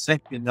came in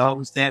second. I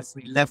was there for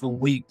 11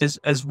 weeks.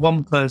 As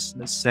one person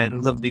has said, a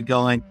lovely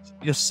guy,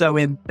 you're so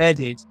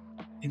embedded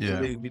in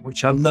the movie,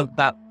 which I love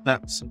that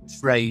sort of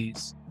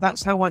phrase.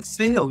 That's how I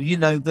feel, you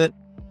know, that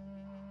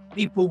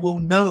people will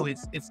know if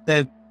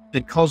they're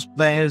the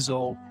cosplayers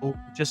or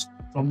just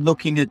from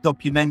looking at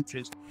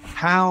documentaries,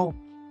 how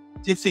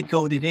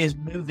difficult it is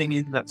moving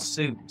in that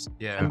suit.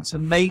 And to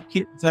make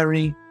it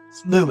very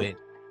fluid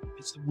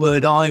is the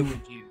word I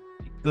would use.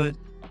 But,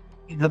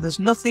 you know, there's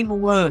nothing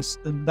worse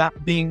than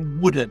that being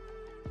wooden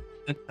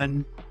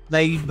and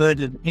laboured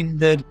and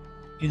hindered.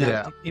 You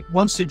know, it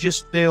wants to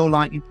just feel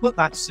like you put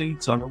that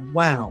suit on and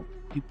wow,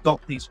 you've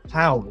got these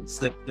powers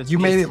that you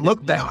made it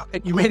look that.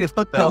 You made it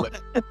look that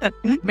way.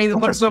 You made it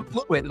look so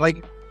fluid.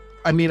 Like,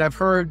 I mean, I've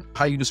heard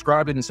how you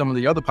described it in some of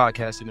the other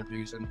podcast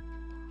interviews, and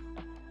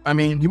I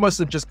mean, you must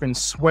have just been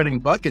sweating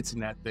buckets in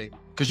that thing,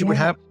 because you would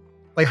have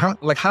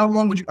how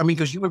long would you? I mean,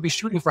 because you would be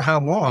shooting for how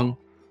long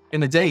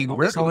in a day?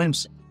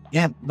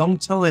 Long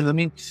time. I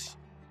mean,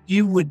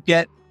 you would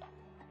get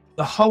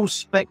the whole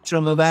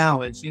spectrum of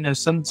hours. You know,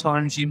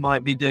 sometimes you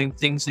might be doing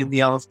things in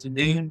the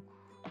afternoon.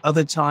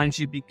 Other times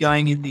you'd be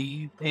going in the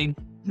evening.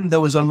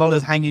 There was a lot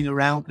of hanging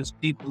around, because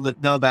people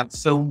that know about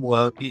film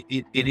work,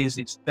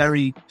 it's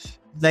very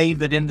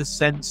labored in the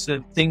sense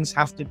of things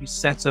have to be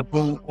set up,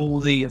 all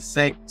the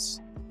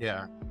effects.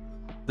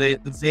 The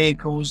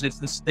vehicles, if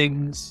there's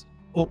things,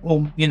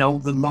 or you know,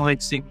 the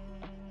lighting,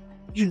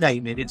 you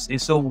name it,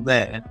 it's all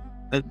there.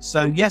 And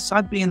so, yes,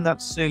 I'd be in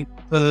that suit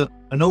for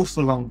an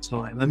awful long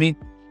time. I mean,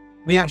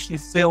 we actually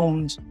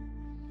filmed,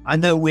 I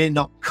know we're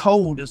not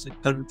cold as a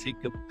country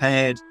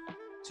compared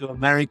to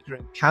America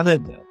and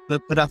Canada,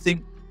 but I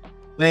think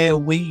where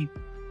we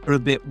are a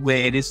bit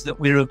weird is that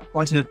we're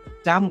quite a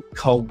damp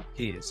cold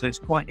here. So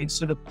it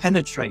sort of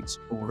penetrates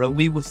more. And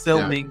we were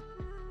filming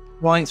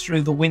right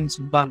through the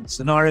winter months.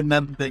 And I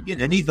remember, you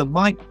know, and even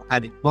Michael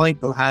had it.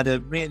 Michael had a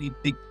really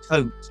big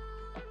coat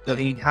that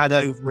he had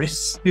over his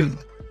suit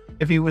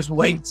if he was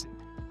waiting.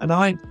 And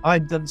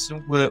I'd done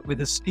some work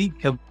with a ski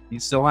company.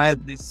 So I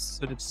had this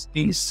sort of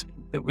ski suit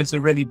that was a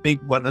really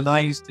big one. And I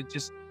used to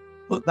just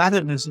put that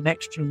in as an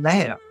extra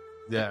layer.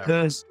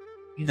 Because,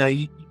 you know,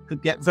 you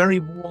could get very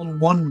warm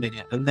one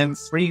minute and then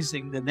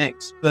freezing the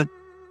next. But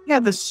yeah,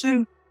 the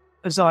suit,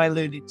 as I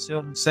alluded to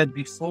and said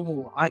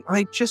before,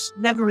 I just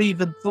never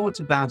even thought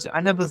about it.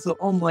 I never thought,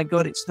 oh my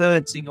God, it's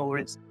hurting or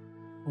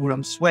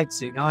I'm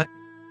sweating.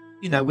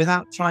 You know,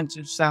 without trying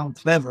to sound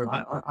clever,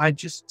 I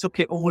just took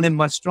it all in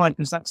my stride,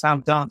 because that's how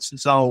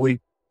dancers are. We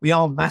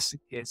are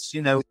masochists,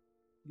 you know.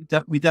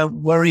 We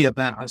don't worry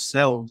about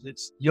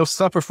ourselves. You'll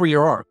suffer for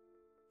your art.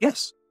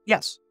 Yes.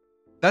 That's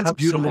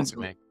Absolutely. beautiful to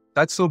me.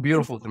 That's so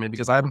beautiful to me,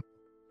 because I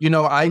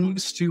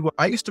used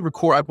to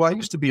record. Well, I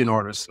used to be an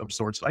artist of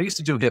sorts. I used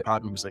to do hip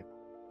hop music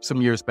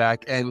some years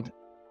back. And,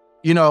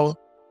 you know,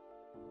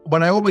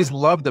 what I always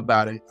loved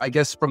about it, I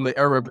guess from the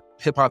era of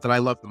hip hop that I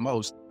loved the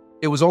most,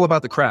 it was all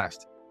about the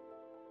craft.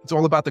 It's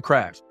all about the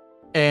craft.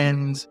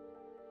 And,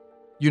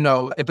 you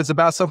know, if it's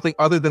about something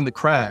other than the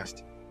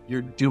craft,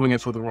 you're doing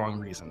it for the wrong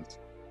reasons.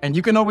 And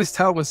you can always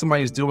tell when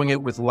somebody's doing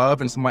it with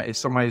love and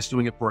somebody's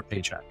doing it for a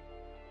paycheck.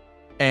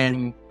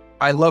 And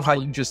I love how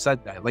you just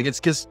said that. Like, it's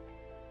because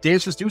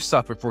dancers do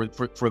suffer for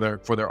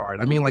their art.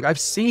 I mean, like, I've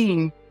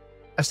seen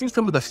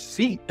some of the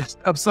feet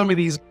of some of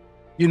these,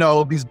 you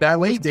know, these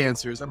ballet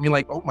dancers. I mean,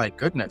 like, oh my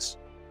goodness.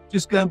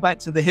 Just going back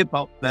to the hip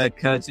hop,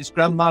 Curtis,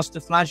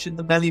 Grandmaster Flash and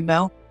the Melly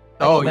Mel.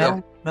 Oh yeah.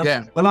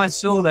 Yeah. Well, I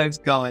saw those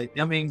guys.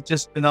 I mean,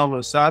 just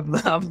phenomenal. So I've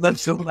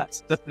loved all that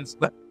stuff as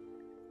well.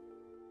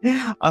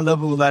 I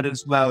love all that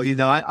as well. You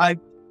know, I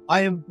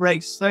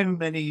embrace so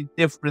many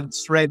different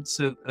threads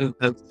of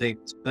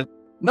things. But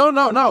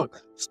no.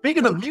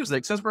 Speaking of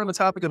music, since we're on the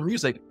topic of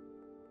music,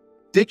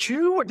 did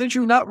you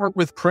not work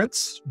with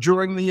Prince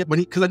during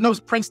because I know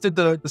Prince did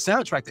the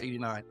soundtrack to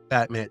 '89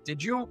 Batman.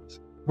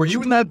 Were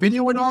you in that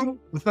video at all?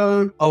 With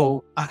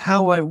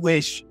how I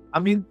wish. I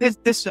mean,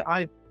 this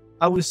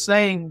I was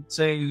saying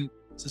to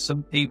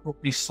some people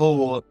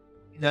before,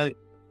 you know,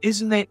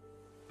 isn't it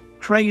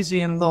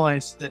crazy and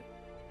nice that,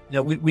 you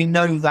know, we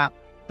know that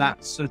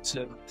sort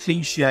of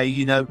cliche,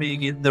 you know,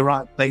 being in the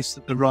right place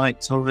at the right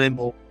time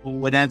or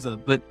whatever.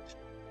 But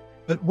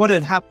what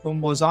had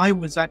happened was I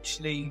was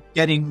actually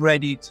getting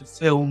ready to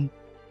film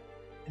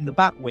in the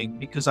Batwing,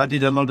 because I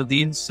did a lot of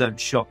the insert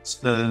shots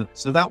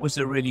so that was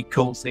a really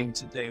cool thing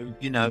to do.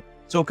 You know,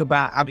 talk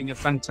about having a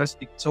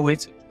fantastic toy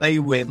to play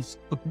with,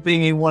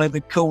 being in one of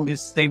the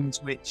coolest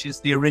things, which is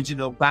the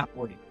original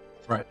Batwing.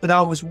 Right. But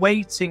I was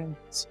waiting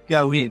to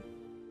go in,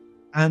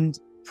 and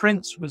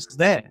Prince was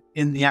there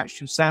in the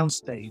actual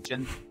soundstage,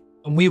 and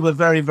we were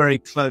very, very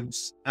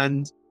close.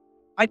 And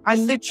I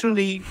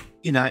literally,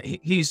 you know,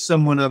 he's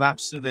someone I've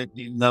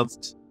absolutely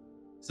loved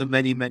for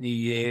many, many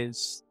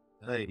years.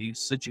 He's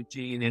such a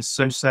genius,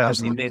 so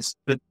sadly missed.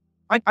 But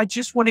I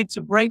just wanted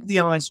to break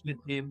the ice with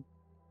him,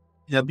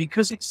 you know,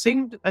 because it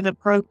seemed an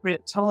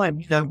appropriate time.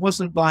 You know, it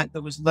wasn't like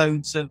there was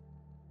loads of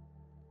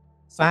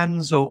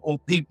fans or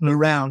people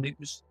around. It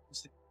was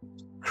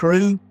a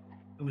crew.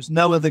 There was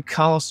no other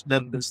cast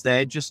members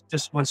there,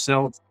 just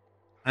myself.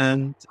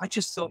 And I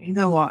just thought, you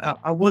know what,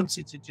 I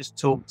wanted to just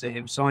talk to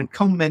him. So I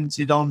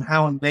commented on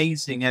how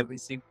amazing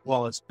everything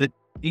was, but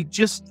he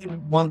just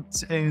didn't want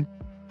to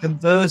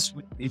converse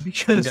with me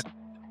because,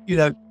 you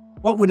know,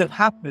 what would have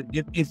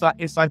happened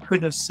if I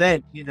could have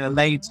said, you know,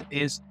 later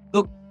is,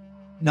 look,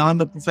 you know,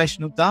 I'm a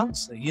professional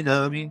dancer, you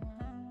know, I mean,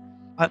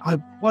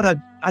 I'd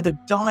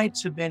have died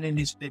to be in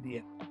this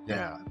video.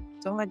 Yeah.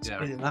 Died to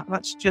be in that.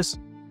 That's just,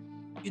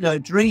 you know, a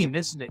dream,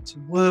 isn't it? To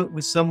work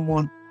with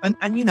someone.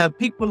 And you know,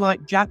 people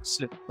like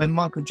Jackson, when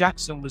Michael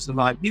Jackson was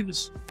alive, he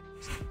was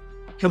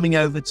coming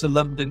over to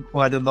London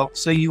quite a lot.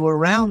 So you were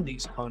around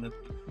these kind of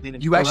people.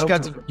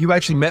 You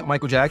actually met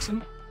Michael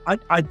Jackson?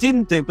 I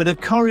didn't do, but a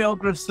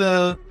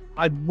choreographer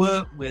I'd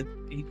worked with,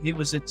 he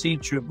was a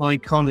teacher at my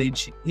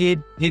college.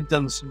 He'd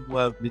done some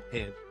work with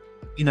him.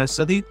 You know,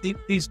 so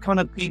these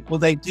kind of people,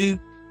 they do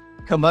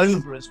come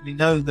over, as we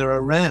know they're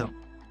around.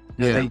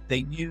 Yeah.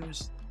 They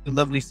use the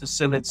lovely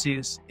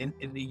facilities in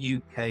the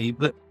UK,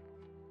 but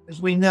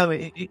as we know,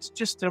 it's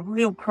just a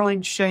real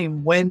crying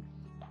shame when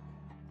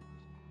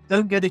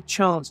don't get a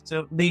chance to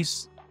at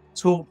least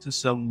talk to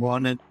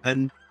someone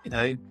and you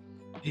know,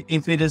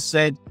 if it has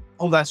said,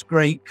 oh, that's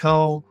great,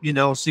 Carl, you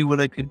know, I'll see what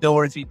I can do,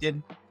 or if he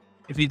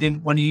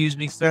didn't want to use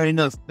me, fair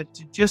enough, but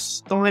to just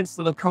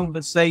stifle a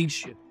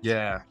conversation,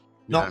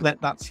 not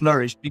let that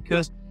flourish,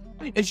 because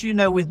as you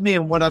know, with me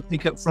and what I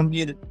pick up from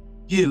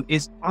you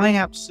is I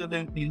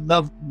absolutely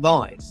love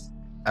life.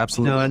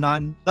 Absolutely. You know, and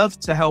I love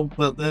to help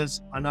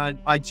others. And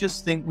I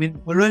just think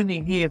we're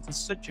only here for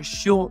such a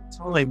short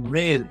time,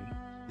 really.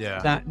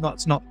 Yeah.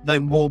 That's not no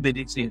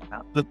morbidity in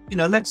that. But, you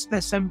know, let's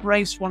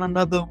embrace one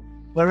another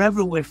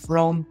wherever we're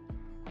from.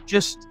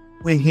 Just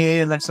we're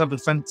here. Let's have a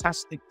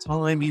fantastic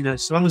time. You know,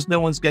 as long as no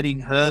one's getting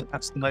hurt,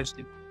 that's the most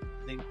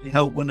important thing. We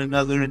help one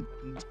another and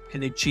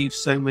can achieve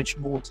so much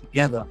more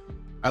together.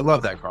 I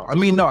love that, Carl. I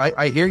mean, no,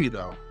 I hear you,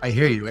 though. I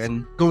hear you.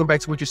 And going back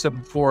to what you said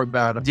before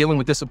about dealing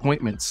with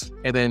disappointments,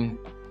 and then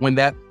when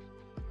that,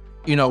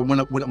 you know,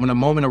 when a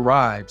moment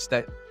arrives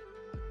that,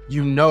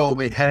 you know,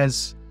 it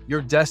has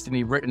your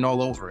destiny written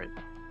all over it.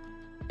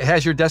 It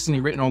has your destiny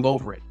written all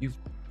over it. You've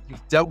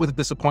dealt with the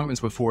disappointments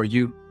before.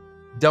 You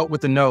dealt with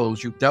the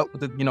no's. You've dealt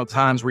with the, you know,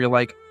 times where you're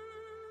like,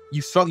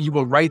 you felt you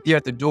were right there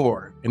at the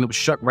door and it was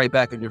shut right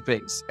back in your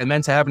face. And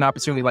then to have an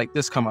opportunity like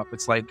this come up,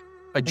 it's like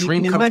a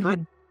dream come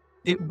true.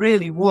 It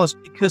really was,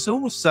 because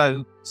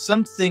also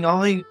something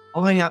I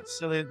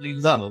absolutely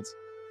love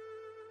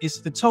is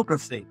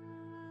photography.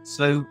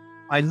 So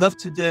I love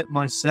to do it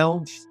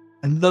myself.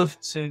 I love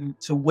to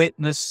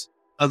witness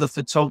other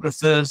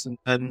photographers,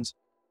 and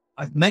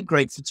I've met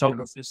great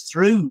photographers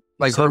through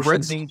like social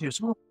media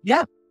as well.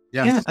 Yeah.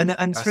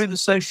 And through the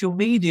social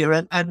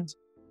media, and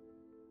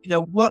you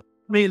know what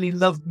really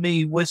loved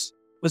me was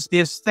the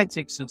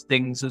aesthetics of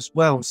things as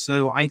well.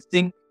 So I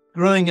think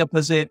growing up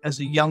as a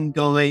young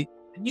guy,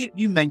 and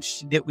you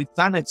mentioned it with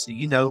vanity,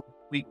 you know,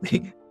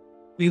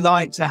 we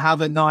like to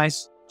have a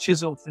nice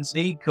chisel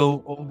physique, or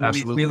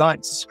we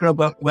like to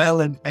scrub up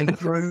well and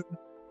groom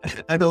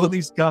and all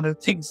these kind of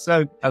things.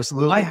 So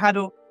absolutely,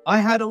 I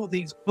had all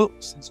these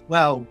books as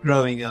well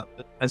growing up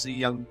as a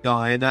young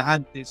guy, and I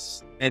had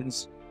this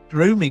men's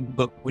grooming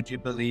book, would you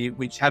believe,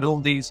 which had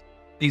all these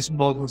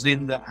models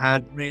in that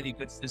had really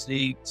good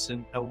physiques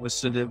and was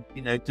sort of,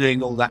 you know,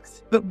 doing all that.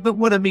 But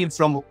what I mean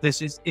from all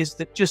this is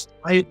that just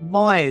I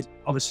admired,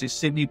 obviously,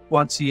 Sidney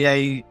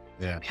Poitier,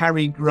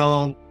 Cary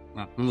Grant,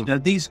 you know,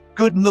 these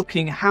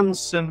good-looking,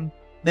 handsome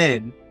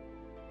men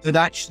that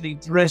actually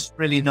dressed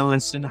really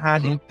nice and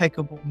had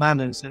impeccable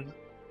manners, and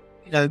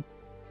you know,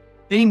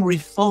 being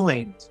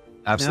refined.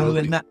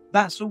 Absolutely, you know, and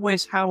that's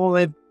always how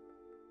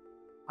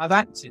I've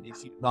acted,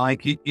 if you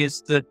like. It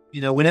is that,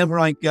 you know, whenever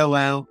I go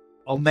out,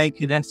 I'll make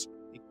an effort,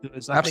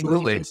 because I think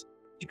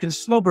you can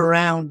slob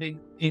around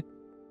in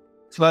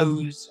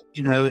clothes,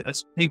 you know,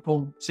 as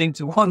people seem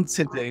to want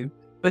to do.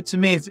 But to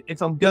me,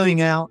 if I'm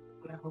going out,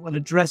 I want to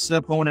dress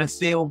up, I want to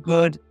feel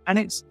good, and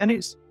it's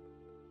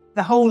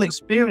the whole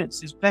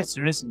experience is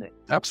better, isn't it?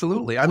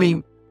 Absolutely. I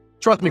mean,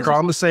 trust me, Carl,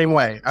 I'm the same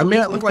way. I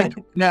mean, I look like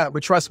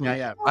but trust me,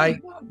 I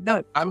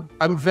am.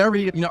 I'm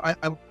very, you know, I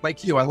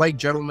like you. I like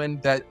gentlemen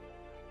that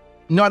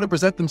know how to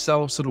present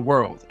themselves to the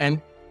world,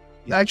 and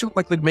I actually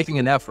like making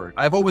an effort.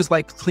 I've always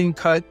liked clean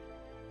cut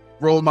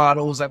role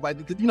models. I like,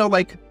 you know,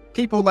 like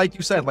people like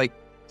you said, like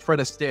Fred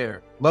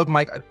Astaire. Love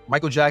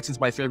Michael Jackson's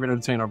my favorite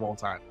entertainer of all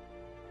time.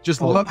 Just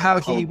love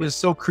how he was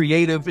so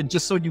creative and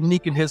just so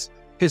unique in his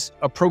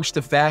approach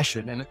to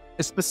fashion, and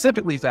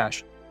specifically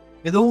fashion.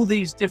 With all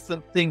these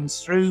different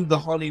things through the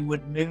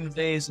Hollywood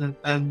movies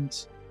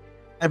and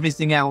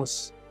everything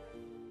else.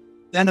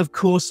 Then, of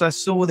course, I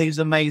saw these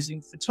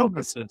amazing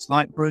photographers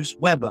like Bruce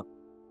Weber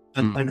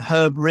and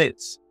Herb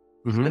Ritts.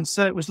 And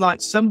so it was like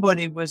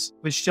somebody was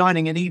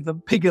shining an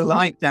even bigger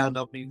light down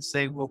on me and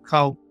saying, well,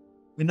 Carl,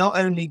 we're not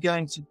only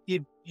going to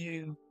give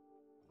you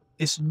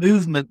this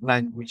movement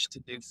language to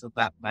do for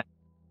Batman.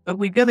 But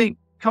we're going to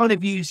kind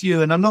of use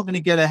you, and I'm not going to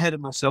get ahead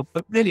of myself,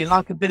 but really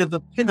like a bit of a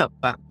pin-up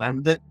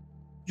Batman, that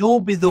you'll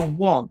be the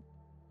one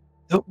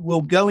that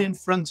will go in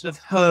front of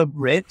Herb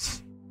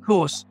Ritts. Of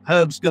course,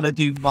 Herb's going to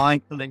do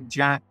Michael and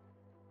Jack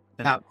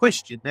without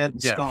question. They're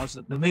the stars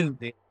of the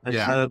movie. And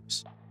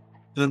Herb's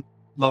done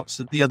lots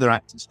of the other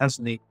actors,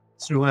 hasn't he,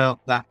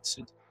 throughout that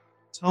sort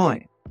of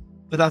time.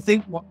 But I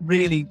think what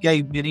really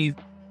gave me an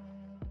even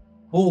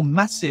more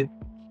massive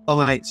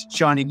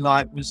shining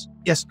light was,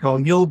 yes, Carl,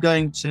 you're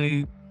going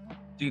to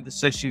do the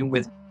session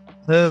with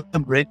Herb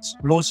Ritts.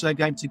 We're also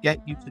going to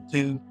get you to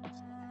do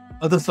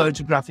other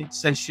photographic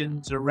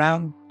sessions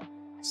around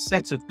the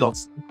set of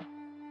Gotham.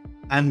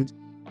 And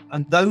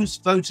those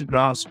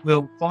photographs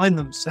will find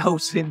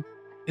themselves in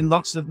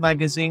lots of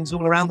magazines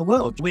all around the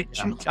world,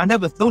 which I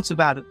never thought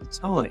about at the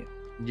time.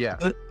 Yeah.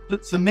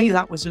 But for me,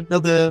 that was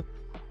another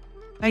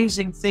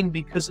amazing thing,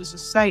 because, as I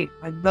say,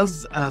 I love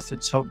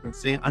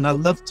photography, and I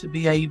love to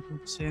be able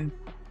to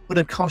put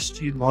a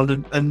costume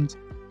on and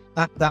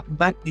that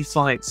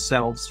magnify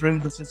itself through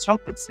the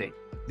photography.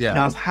 Yeah.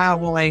 Now, of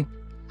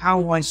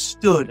how I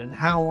stood and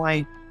how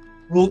I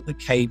brought the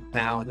cape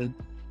down and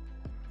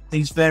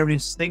these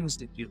various things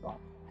that you like.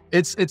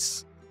 This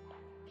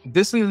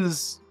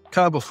is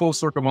kind of a full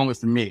circle moment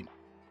for me,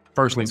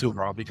 personally too,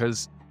 Carl,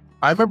 because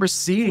I remember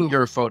seeing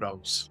your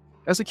photos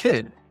as a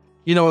kid,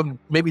 you know,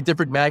 maybe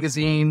different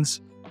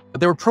magazines.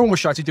 There were promo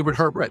shots you did with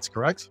Herb Ritts,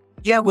 correct?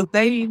 Yeah, well,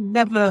 they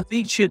never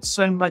featured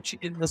so much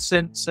in the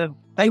sense of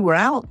they were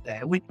out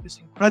there, which was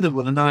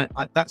incredible. And I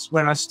that's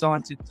where I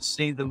started to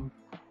see them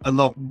a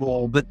lot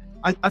more. But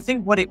I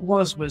think what it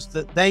was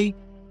that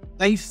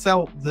they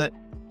felt that,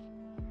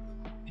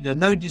 you know,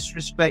 no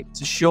disrespect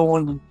to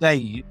Sean and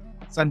Dave,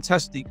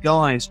 fantastic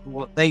guys for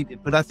what they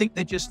did, but I think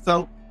they just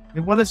felt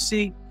we want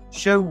to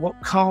show what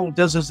Carl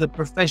does as a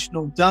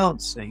professional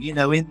dancer, you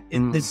know,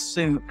 in this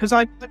suit. Because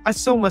I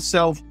saw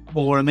myself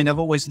more. I mean, I've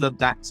always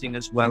loved acting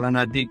as well, and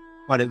I did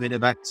quite a bit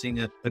of acting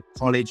at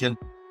college, and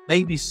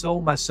maybe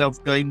saw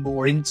myself going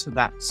more into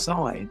that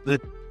side.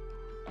 But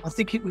I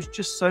think it was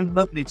just so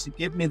lovely to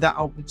give me that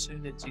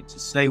opportunity to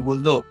say, well,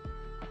 look,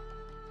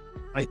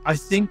 I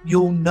think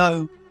you'll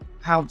know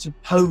how to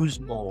pose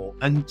more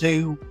and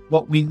do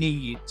what we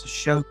need to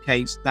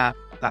showcase that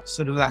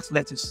sort of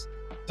athletic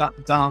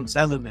dance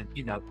element,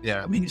 you know.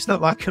 Yeah. I mean, it's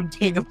not like I'm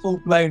doing a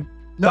full-blown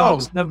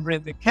dance number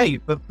in the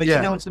cave, but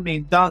you know what I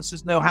mean?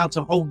 Dancers know how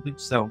to hold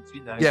themselves,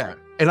 you know. Yeah.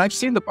 And I've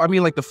seen the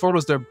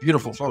photos, they're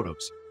beautiful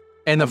photos.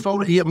 And the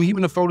photo,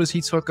 even the photos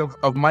he took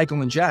of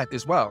Michael and Jack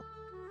as well.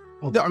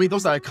 I mean,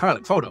 those are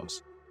iconic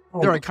photos.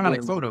 They're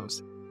iconic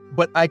photos.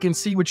 But I can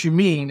see what you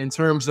mean in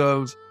terms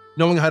of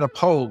knowing how to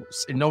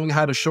pose and knowing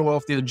how to show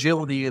off the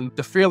agility and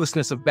the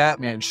fearlessness of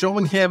Batman,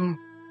 showing him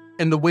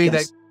in the way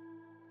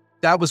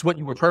that was what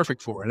you were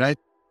perfect for. And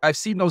I've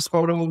seen those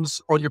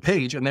photos on your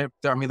page, and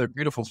they're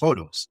beautiful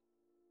photos.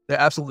 They're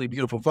absolutely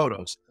beautiful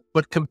photos.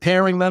 But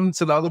comparing them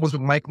to the other ones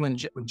with Michael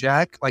and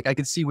Jack, like, I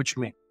can see what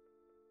you mean.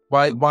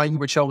 Why you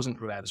were chosen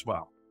for that as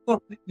well.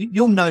 Well,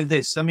 you'll know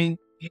this. I mean,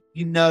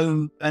 you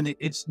know, and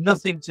it's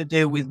nothing to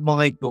do with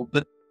Michael,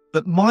 but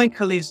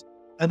Michael is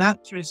an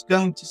actor is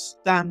going to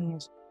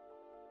stand.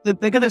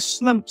 They're going to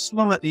slump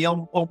slightly on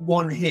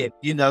one hip,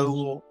 you know,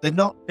 or they're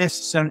not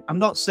necessarily. I'm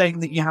not saying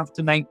that you have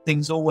to make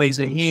things always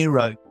a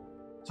hero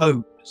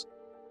pose,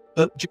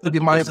 but you could be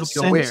mindful of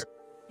your wear.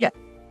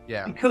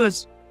 Yeah.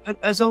 Because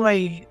as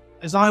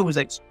I was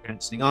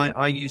experiencing,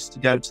 I used to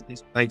go to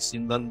this place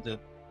in London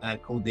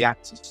called the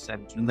Actors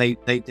Centre, and they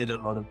did a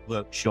lot of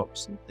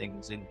workshops and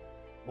things in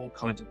all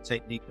kinds of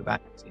technique of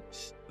acting.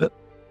 But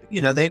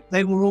you know,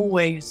 they were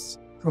always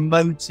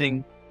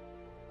promoting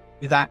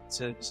with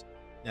actors,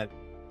 you know,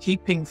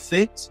 keeping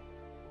fit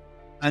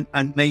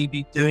and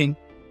maybe doing,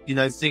 you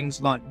know, things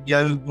like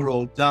yoga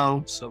or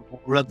dance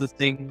or other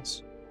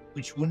things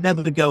which will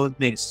never go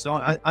amiss. So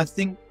I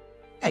think,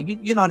 yeah,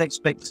 you're not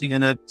expecting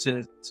an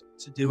actor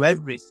to do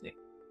everything,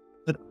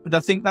 but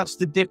I think that's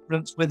the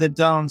difference with a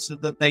dancer,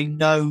 that they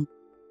know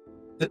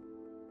that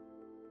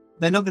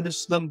they're not going to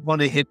slump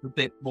on a hip a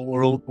bit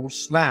more or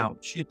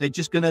slouch. They're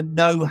just going to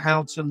know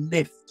how to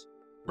lift,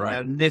 right?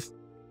 You know, lift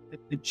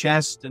the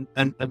chest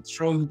and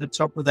through the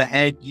top of the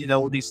head, you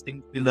know, all these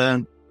things we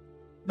learn,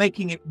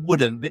 making it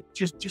wooden, but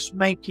just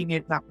making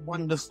it that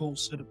wonderful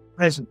sort of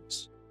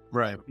presence,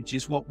 right? Which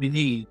is what we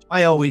need.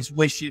 I always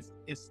wish if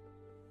it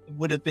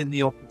would have been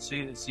the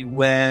opportunity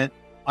where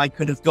I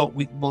could have got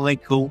with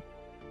Michael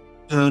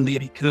earlier,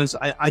 because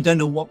I don't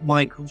know what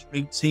Michael's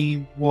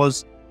routine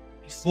was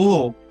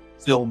before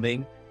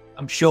filming.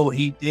 I'm sure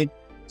he did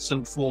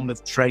some form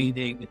of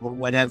training or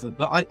whatever,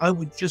 but I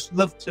would just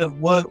love to have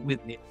worked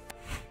with him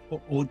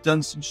or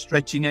done some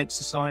stretching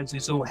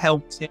exercises or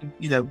helped him,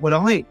 you know, what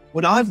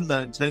I've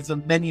learned over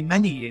many,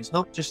 many years,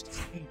 not just a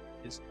few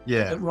years,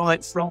 but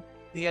right from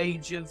the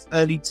age of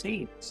early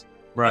teens.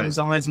 Right. Things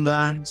I've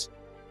learned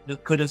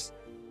that could have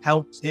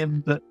helped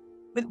him. But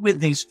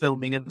with these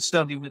filming, and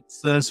certainly with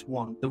the first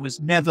one, there was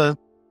never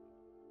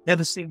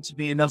seemed to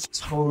be enough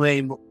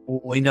time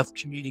or enough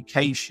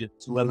communication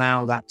to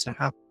allow that to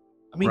happen.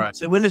 I mean,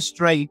 to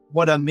illustrate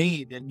what I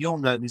mean, and you'll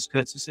know this,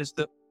 Curtis, is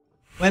that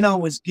when I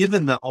was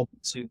given that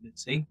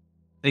opportunity,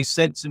 they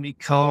said to me,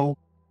 Carl,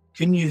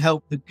 can you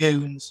help the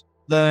goons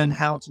learn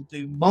how to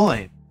do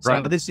mime?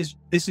 So this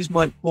is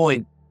my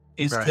point,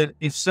 is that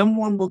if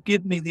someone will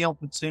give me the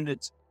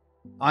opportunity,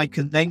 I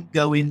can then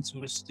go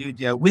into a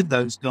studio with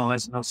those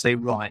guys and I'll say,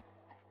 right,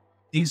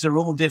 these are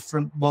all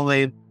different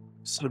mime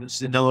sort of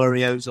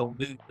scenarios or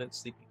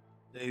movements that you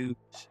can do.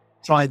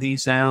 Try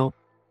these out.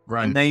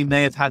 Right. And they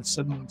may have had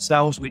some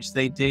themselves, which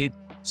they did.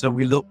 So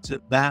we looked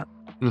at that.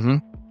 Mm-hmm.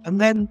 And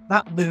then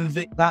that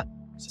movie, that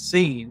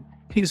scene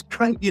is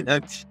great. You know,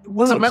 it's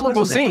a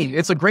memorable scene.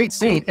 It's a great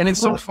scene. And it's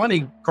so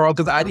funny, Carl,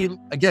 because I didn't,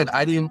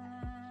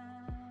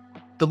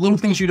 the little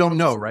things you don't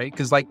know, right?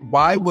 Because like,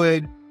 why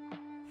would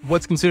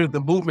what's considered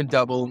the movement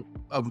double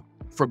of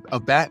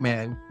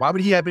Batman, why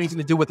would he have anything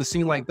to do with a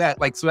scene like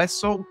that? Like, so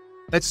that's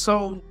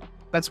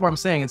what I'm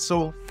saying. It's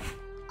so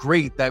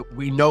great that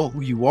we know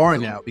who you are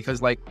now,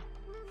 because like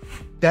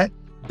that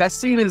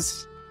scene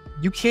is,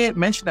 you can't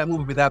mention that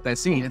movie without that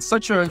scene. It's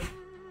such a,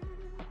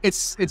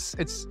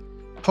 it's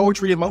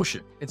poetry in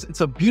motion.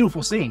 It's a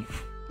beautiful scene.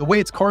 The way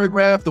it's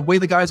choreographed, the way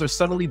the guys are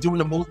subtly doing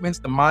the movements,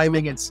 the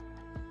miming,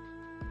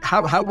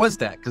 how was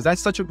that? Because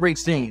that's such a great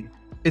scene.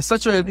 It's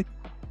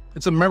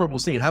a memorable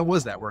scene. How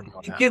was that working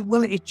on that?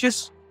 Well,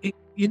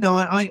 you know,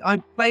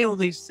 I play all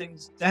these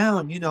things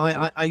down. You know,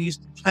 I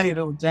used to play it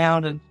all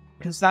down, and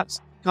because that's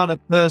the kind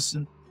of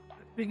person,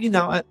 you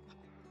know,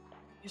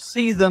 you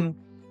see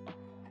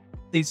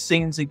these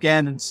scenes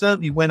again, and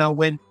certainly when I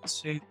went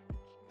to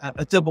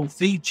a double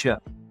feature,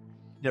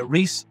 you know,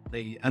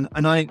 recently, and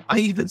I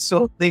even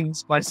saw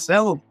things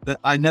myself that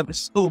I never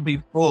saw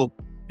before,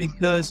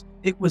 because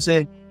it was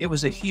a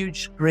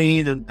huge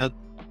screen, and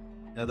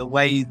you know, the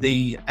way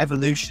the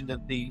evolution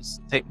of these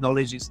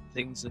technologies and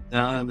things are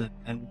done,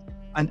 and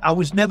I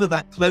was never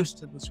that close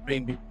to the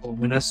screen before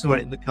when I saw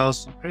it in the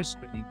cast and crew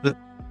screening. But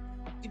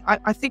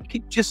I think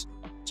it just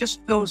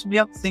fills me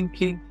up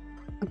thinking,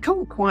 I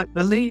can't quite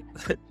believe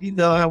that, you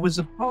know, I was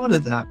a part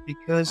of that,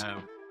 because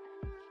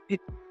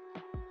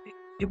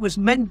it was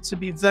meant to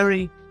be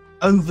very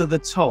over the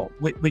top,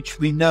 which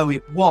we know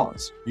it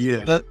was.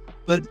 Yeah.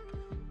 But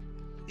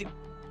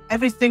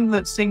everything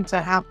that seemed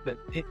to happen,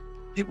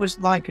 it was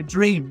like a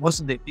dream,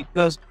 wasn't it?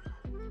 Because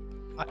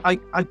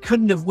I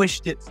couldn't have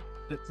wished it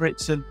for it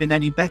to have been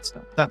any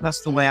better.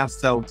 That's the way I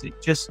felt.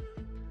 It just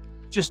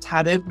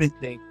had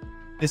everything.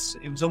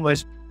 It was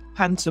almost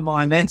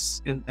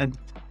pantomime-esque, and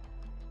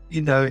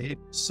you know,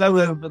 it's so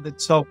over the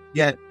top,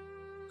 yet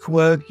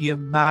quirky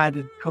and mad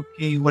and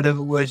cookie,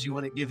 whatever words you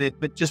want to give it,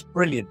 but just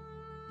brilliant.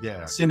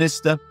 Yeah.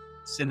 Sinister.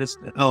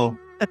 Oh.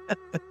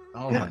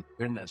 Oh my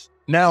goodness.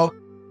 Now,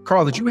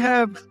 Carl, did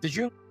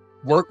you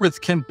work with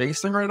Kim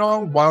Basinger at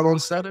all while on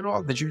set at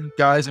all? Did you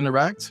guys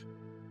interact?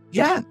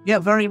 Yeah,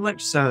 very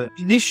much so.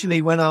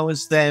 Initially, when I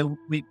was there,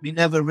 we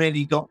never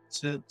really got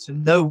to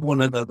know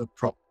one another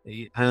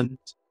properly. And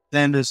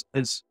then as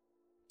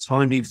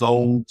time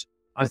evolved,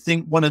 I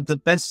think one of the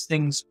best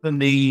things for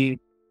me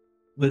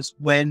was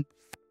when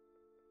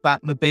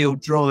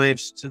Batmobile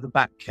drives to the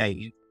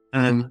Batcave,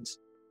 and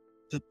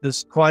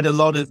there's quite a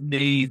lot of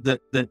me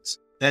that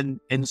then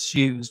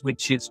ensues,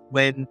 which is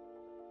when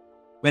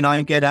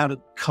I get out of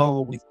the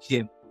car with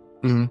Kim.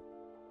 Mm-hmm.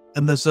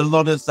 And there's a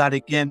lot of that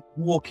again,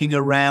 walking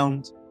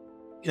around.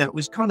 You know, it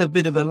was kind of a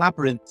bit of a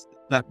labyrinth,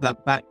 that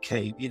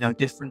Batcave, you know,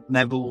 different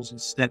levels and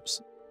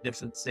steps,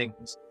 different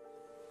things.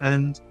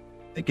 And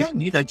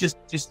again, you know, just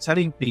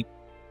telling people,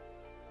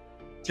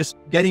 just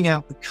getting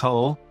out the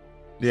car.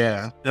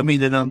 Yeah. I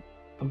mean, and I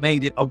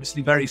made it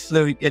obviously very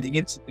fluid getting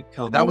into the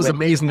car. That was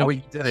amazing the way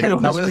you did it.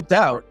 That was a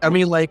doubt. I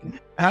mean, like,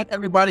 not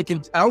everybody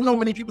can, I don't know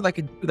many people that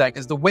can do that,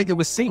 because the way it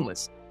was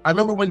seamless. I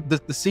remember when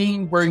the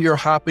scene where you're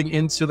hopping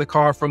into the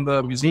car from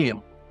the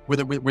museum, where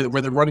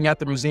they're running at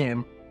the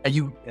museum, and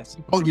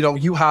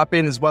you hop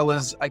in, as well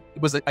as I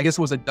guess it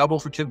was a double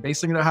for Kim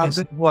Basinger to hop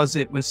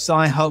in. It was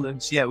Cy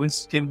Holland's, yeah, it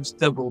was Kim's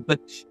double. But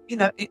you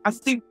know, I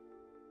think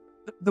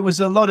there was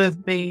a lot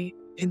of me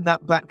in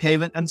that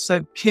Batcave, and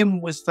so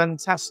Kim was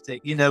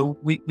fantastic. You know,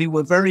 we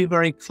were very,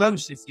 very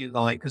close, if you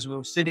like, because we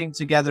were sitting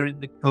together in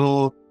the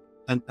car,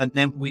 and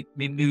then we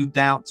moved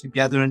out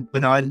together, and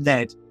when I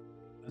led.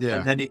 Yeah.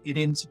 And then it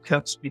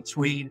intercuts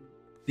between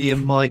me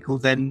and Michael,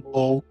 then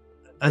all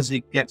as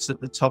it gets at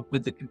the top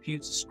with the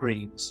computer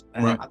screens.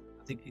 And right. I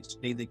think it's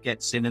me that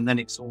gets in, and then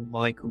it's all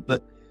Michael.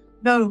 But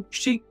no,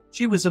 she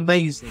was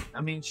amazing.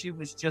 I mean, she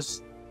was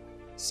just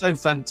so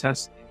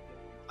fantastic.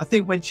 I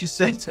think when she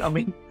said, I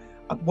mean,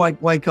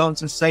 why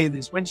can't I say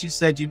this? When she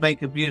said, "You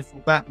make a beautiful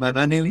Batman,"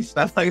 I nearly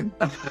fell over.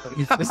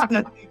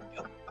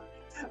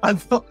 I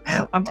thought,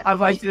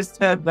 have I just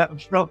heard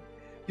that from?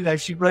 You know,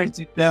 she wrote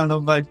it down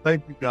on my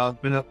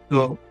photograph, and I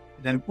thought,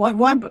 you know,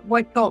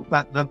 why can't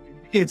Batman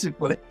be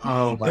beautiful?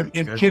 Oh my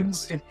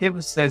goodness. If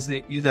Kim says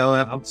it, you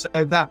know, so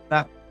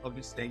that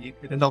obviously you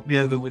could have knocked me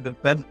over with a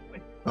pen.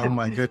 Oh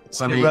my goodness.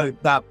 She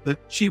wrote that, but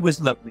she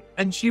was lovely,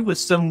 and she was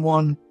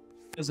someone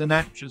as an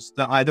actress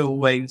that I'd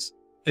always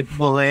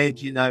admired,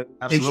 you know,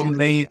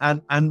 visually,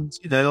 and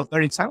you know,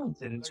 very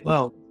talented as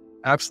well.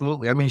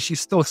 Absolutely. I mean,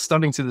 she's still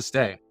stunning to this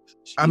day.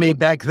 I mean,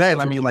 back then,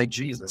 I mean, like,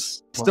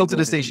 Jesus. Still to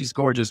this day, she's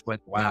gorgeous,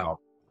 but wow.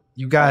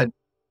 You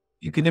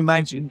can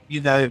imagine,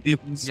 you know, it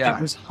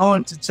was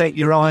hard to take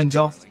your eyes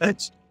off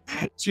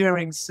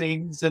during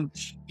scenes. And,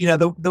 you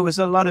know, there was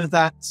a lot of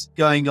that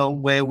going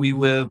on where we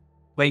were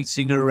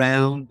waiting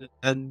around,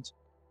 and,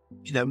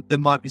 you know, there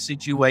might be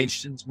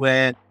situations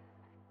where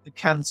the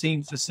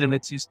canteen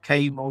facilities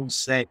came on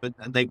set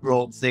and they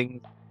brought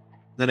things.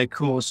 Then, of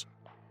course,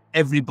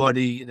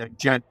 everybody, you know,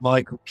 Jack,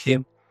 Michael,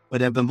 Kim,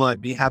 whatever,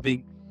 might be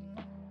having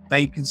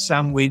bacon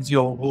sandwich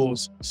or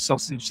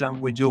sausage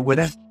sandwich or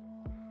whatever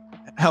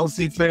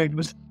healthy food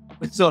was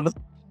on.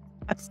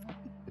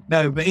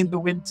 No, but in the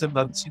winter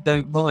months, you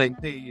don't mind,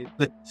 do you?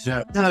 But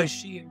no,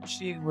 she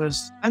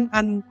was,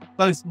 and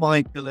both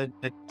Michael and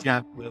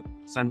Jack were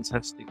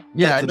fantastic.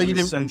 Yeah, but you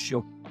didn't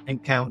social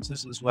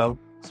encounters as well.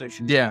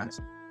 Social encounters.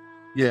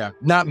 Yeah,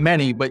 not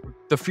many, but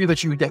the few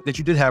that you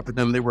did have with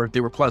them, they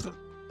were pleasant.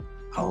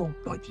 Oh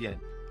God, yeah,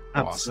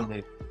 absolutely,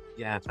 awesome.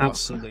 Yeah,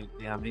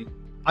 absolutely. I mean,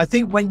 I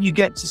think when you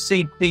get to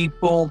see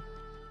people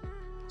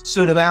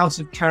sort of out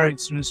of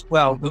character as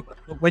well, but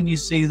when you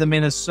see them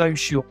in a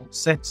social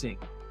setting,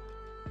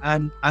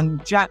 and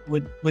Jack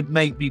would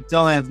make me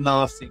die of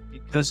laughing,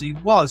 because he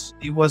was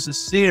a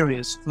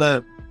serious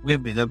flirt with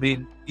women. I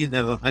mean, you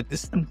know, I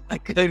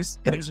goes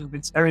with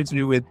the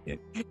territory with him.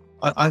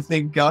 I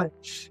think I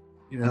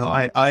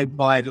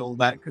admired all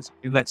that, because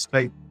let's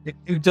face it,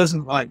 who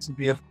doesn't like to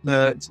be a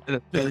flirt at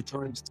a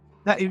flirtatory?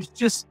 That it was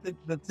just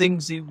the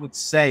things he would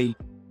say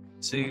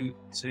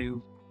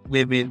to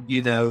women,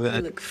 you know.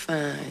 You look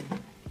fine.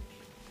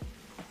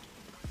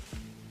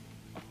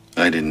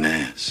 I didn't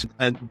ask.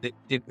 And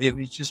it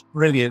was just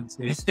brilliant.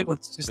 It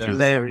was just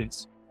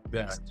hilarious.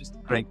 Yeah. It's just a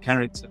great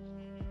character.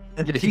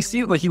 Yeah, he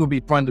seems like he would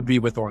be fun to be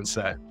with on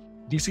set.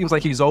 He seems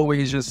like he's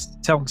always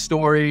just telling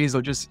stories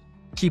or just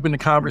keeping the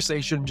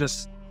conversation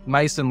just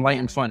nice and light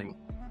and funny.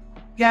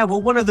 Yeah,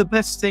 well, one of the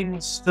best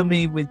things for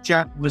me with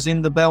Jack was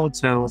in the Bell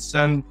Tower.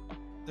 So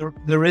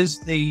there is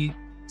the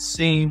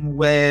scene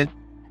where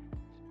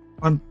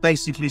I'm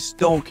basically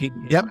stalking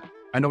him. Yep,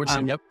 I know what you're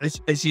saying. Yep,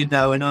 as you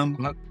know,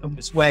 and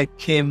it's where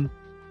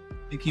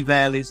Vicky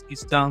Vale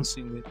is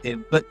dancing with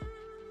him. But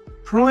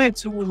prior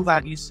to all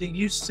that, you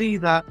see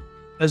that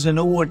as an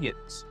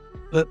audience,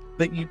 but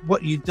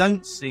what you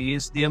don't see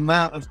is the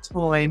amount of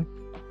time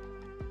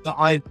that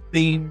I've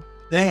been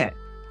there.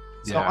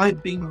 So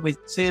I've been with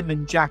Tim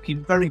and Jack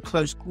in very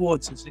close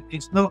quarters.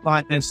 It's not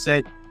like they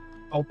said,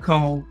 "Oh,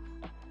 Carl,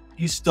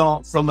 you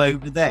start from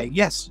over there."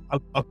 Yes,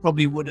 I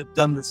probably would have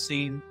done the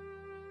scene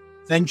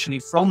eventually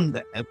from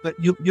there, but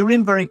you're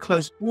in very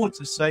close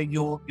quarters. So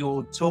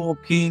you're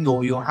talking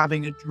or you're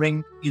having a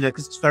drink, you know,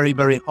 because it's very,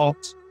 very hot.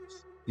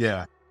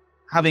 Yeah,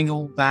 having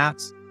all that,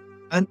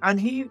 and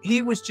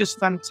he was just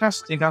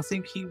fantastic. I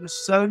think he was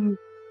so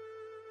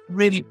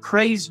really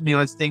praised me.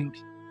 I think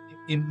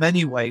in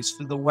many ways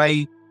for the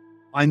way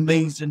I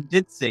moved and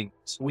did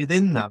things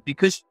within that,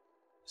 because,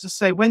 as I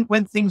say, when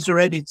things are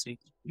edited,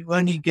 you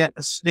only get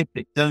a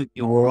snippet, don't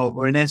you,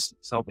 or an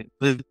essence of it.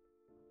 But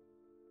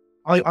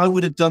I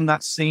would have done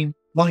that scene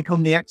like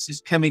on the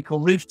Axis Chemical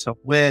Rooftop,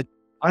 where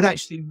I'd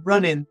actually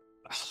run in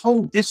a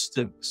whole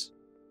distance,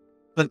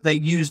 but they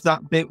used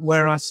that bit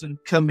where I sort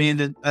of come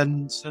in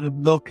and sort of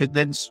look and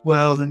then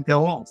swirl and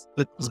go off.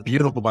 But it was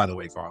beautiful, by the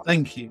way, Carl.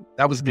 Thank you.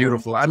 That was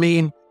beautiful. I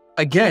mean,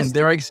 again,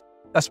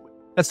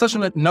 that's such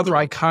another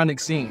iconic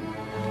scene.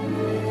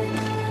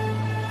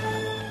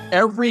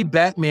 Every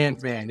Batman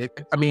fan,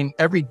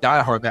 every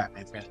diehard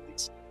Batman fan,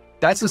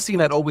 that's the scene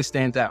that always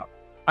stands out.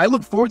 I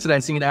look forward to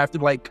that scene after,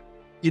 like,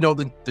 you know,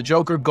 the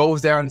Joker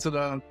goes down into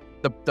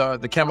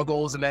the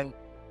chemicals, and then,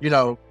 you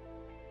know,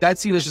 that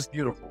scene is just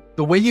beautiful.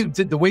 The way you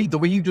did, the way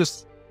you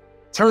just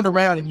turned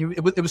around and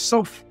it was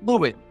so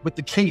fluid with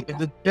the cape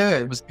and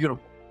it was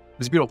beautiful. It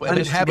was beautiful. And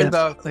then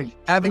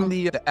having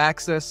the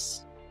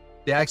Axis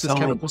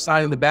chemical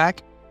sign in the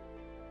back.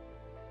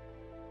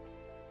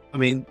 I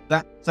mean,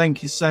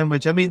 thank you so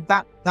much. I mean,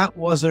 that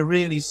was a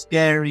really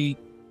scary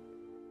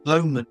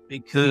moment,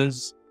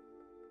 because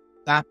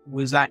that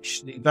was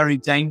actually very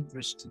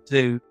dangerous to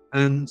do.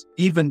 And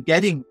even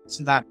getting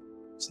to that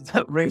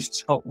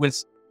rooftop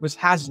was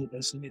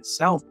hazardous in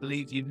itself,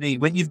 believe you me.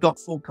 When you've got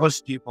full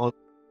costume on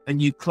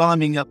and you're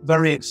climbing up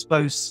very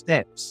exposed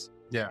steps.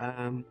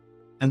 Yeah.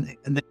 And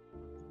the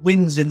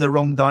wind's in the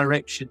wrong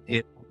direction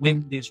here. The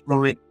wind is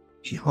right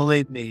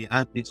behind me,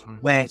 and it's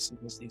wet, and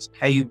there's these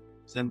caves,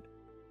 and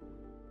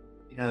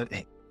you know,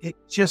 it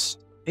just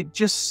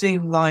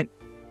seemed like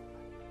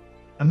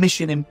a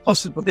Mission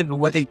Impossible in a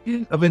way.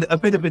 I mean, a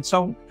bit of a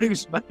Tom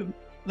Cruise moment.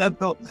 I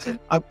thought,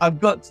 I've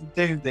got to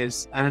do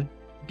this. And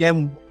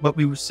again, what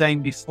we were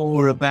saying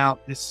before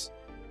about this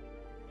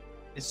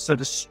sort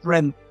of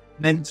strength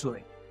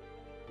mentally.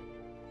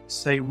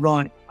 Say,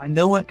 right, I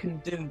know I can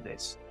do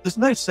this. There's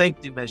no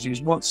safety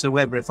measures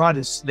whatsoever. If I'd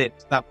have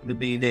slipped, that would have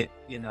been it.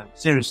 You know,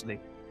 seriously.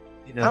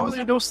 You know, how were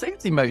there no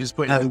safety measures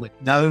put in?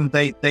 No,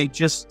 they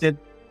just didn't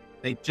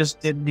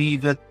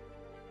even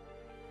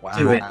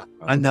do it.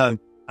 I know.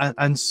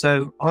 And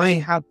so I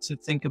had to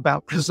think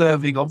about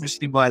preserving,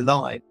 obviously, my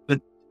life.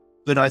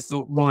 But I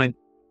thought, right,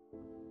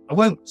 I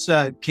won't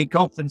kick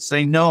off and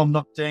say, no, I'm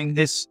not doing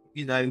this,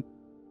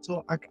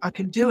 so I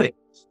can do it.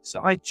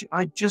 So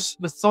I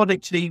just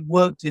methodically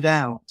worked it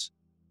out,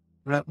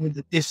 right, with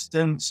the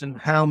distance and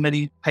how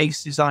many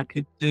paces I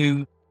could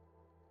do,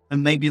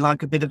 and maybe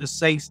like a bit of a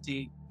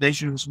safety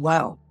measure as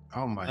well.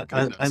 Oh my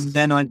goodness. And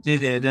then I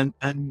did it,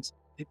 and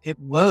it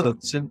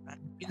worked. And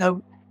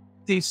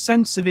the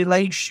sense of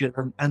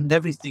elation and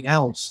everything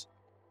else,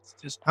 it's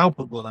just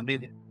palpable. I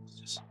mean, it's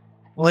just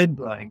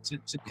mind-blowing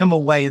to come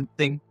away and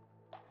think,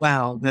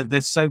 wow,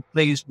 they're so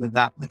pleased with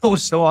that. But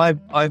also,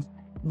 I've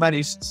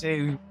managed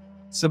to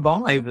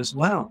survive as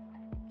well.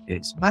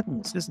 It's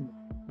madness, isn't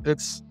it?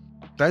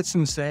 That's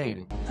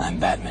insane. I'm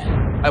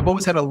Batman. I've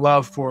always had a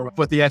love for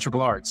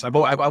theatrical arts. I've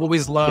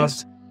always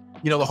loved,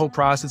 the whole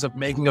process of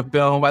making a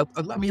film. I'm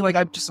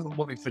just a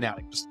movie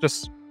fanatic.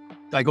 Just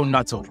I go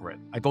nuts over it.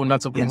 I go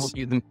nuts over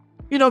it.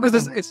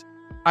 Because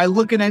I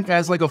look at it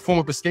as like a form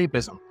of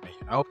escapism.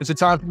 It's a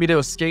time for me to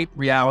escape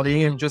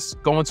reality and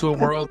just go into a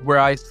world where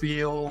I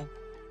feel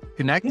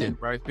connected,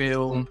 where I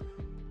feel,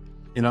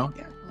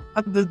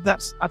 I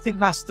think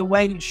that's the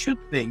way it should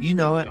be.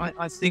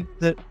 I think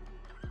that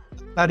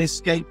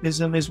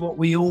escapism is what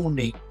we all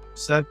need.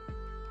 So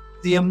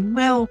the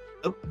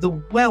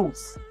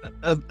wealth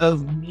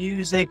of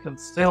music and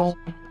film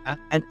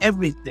and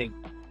everything,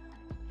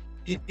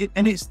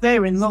 and it's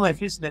there in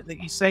life, isn't it?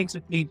 That you say to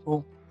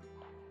people,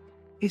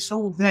 it's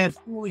all there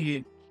for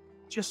you.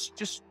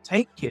 Just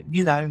take it.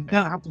 You don't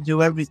have to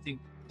do everything.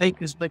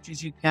 Take as much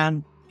as you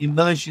can.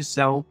 Immerse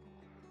yourself,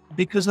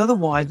 because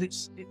otherwise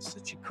it's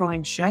such a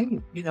crying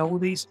shame. All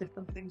these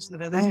different things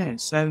that are there.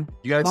 So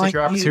you got to take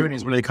your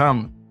opportunities when they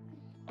come.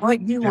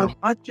 Like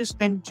I just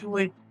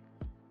enjoy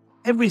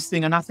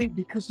everything, and I think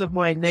because of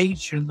my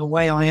nature and the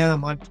way I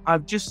am,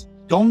 I've just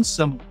gone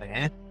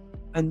somewhere,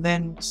 and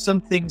then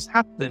some things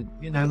happen.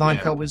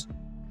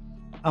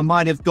 I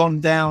might have gone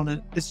down,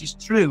 and this is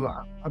true.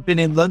 I've been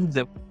in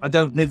London. I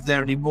don't live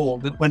there anymore,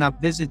 but when I've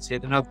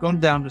visited and I've gone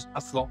down, I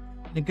thought,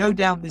 to go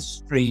down this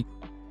street,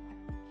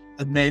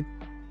 and then,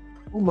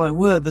 oh my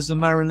word, there's a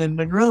Marilyn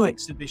Monroe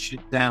exhibition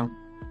down.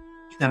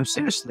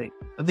 Seriously.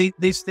 And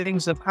these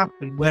things have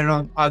happened where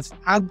I've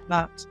had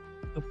that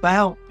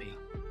about me.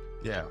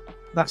 Yeah.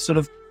 That sort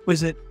of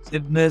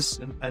inquisitiveness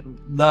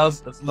and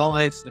love of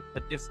life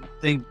and different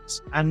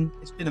things. And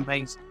it's been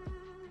amazing.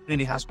 It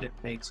really has been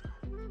amazing.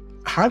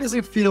 How does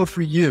it feel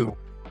for you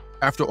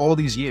after all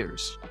these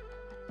years,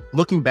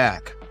 looking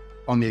back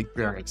on the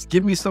experience?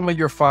 Give me some of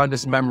your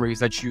fondest memories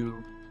that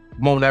you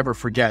won't ever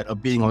forget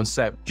of being on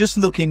set. Just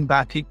looking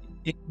back, it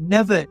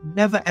never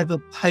ever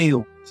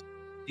paled.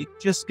 It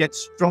just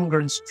gets stronger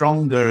and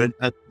stronger.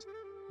 And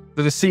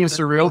does it seem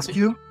surreal to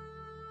you?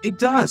 It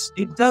does,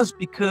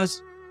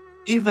 because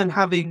even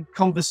having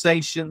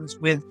conversations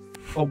with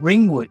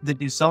Ringwood, the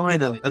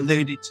designer,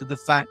 alluded to the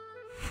fact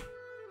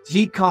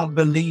he can't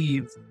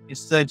believe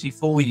it's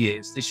 34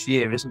 years this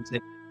year, isn't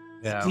it?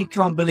 Yeah. He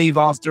can't believe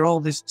after all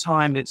this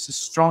time it's as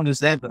strong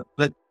as ever.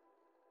 But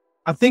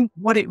I think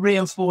what it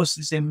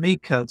reinforces in me,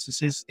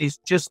 Curtis, is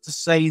just to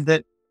say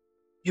that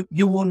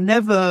you will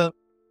never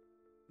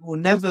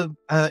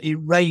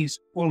erase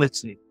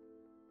quality.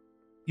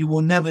 You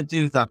will never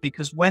do that,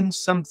 because when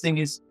something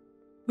is,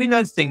 we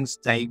know things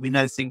date, we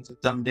know things are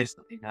done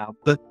differently now,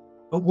 but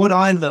what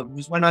I loved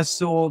was when I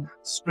saw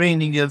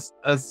screening of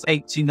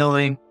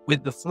 89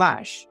 with the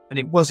Flash, and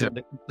it wasn't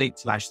a complete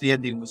Flash, the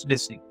ending was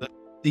missing, but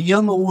the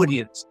young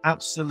audience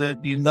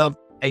absolutely loved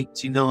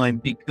 89,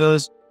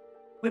 because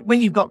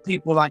when you've got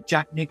people like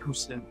Jack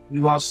Nicholson,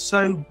 who are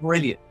so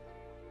brilliant,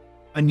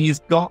 and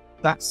you've got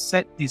that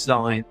set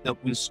design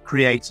that was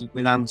created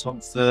with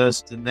Anton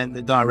first, and then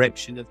the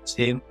direction of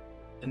Tim,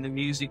 and the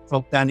music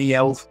from Danny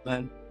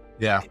Elfman.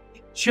 Yeah.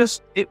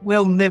 It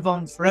will live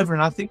on forever.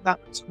 And I think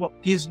that's what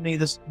gives me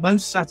the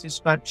most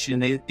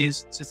satisfaction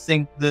is to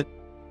think that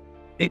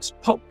it's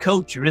pop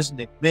culture, isn't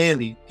it?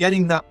 Really,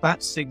 getting that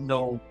bat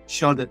signal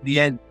shot at the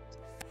end.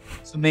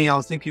 For me, I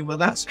was thinking, well,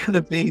 that's going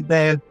to be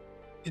there,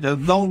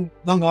 long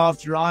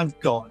after I've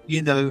gone,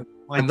 another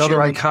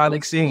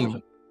iconic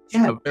scene.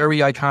 Yeah. A very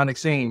iconic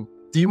scene.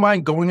 Do you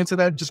mind going into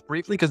that just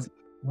briefly? Because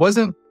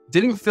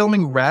didn't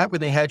filming Rat,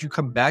 when they had you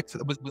come back,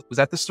 was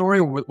that the story,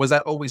 or was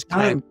that always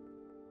planned?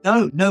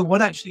 No.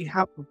 What actually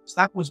happened was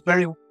that was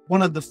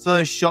one of the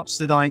first shots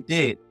that I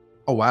did.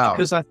 Oh, wow.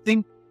 Because I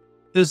think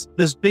there's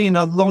been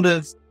a lot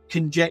of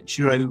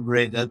conjecture over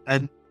it,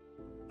 and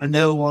I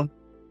know on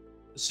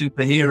the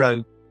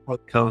superhero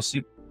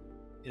podcast,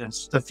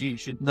 Stuff You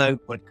Should Know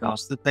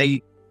podcast, that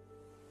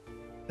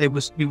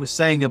we were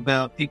saying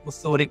about people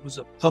thought it was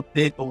a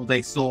puppet, or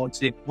they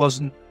thought it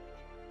wasn't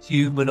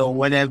human or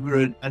whatever,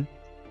 and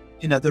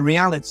the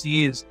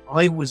reality is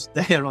I was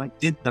there, I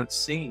did that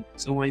scene,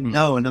 so I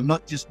know, and I'm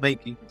not just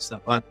making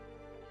stuff.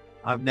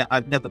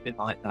 I've never been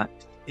like that.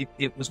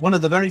 It was one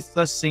of the very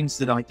first scenes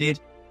that I did,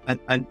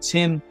 and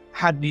Tim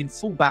had me in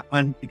full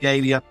Batman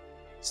regalia,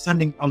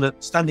 standing on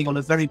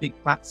a very big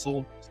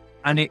platform,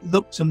 and it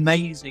looked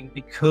amazing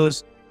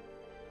because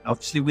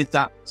obviously with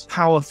that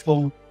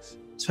powerful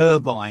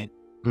turbine,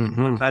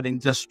 that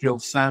industrial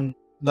fan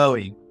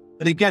blowing.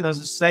 But again, as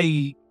I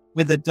say,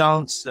 with a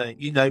dancer,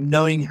 you know,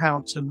 knowing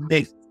how to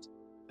lift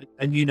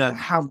and, you know,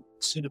 have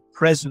sort of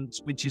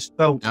presence which is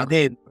felt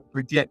within,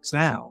 projects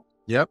out.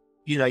 Yep.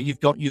 You know, you've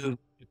got your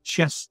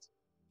chest,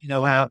 you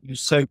know, out. You're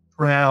so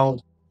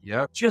proud.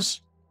 Yep.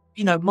 Just,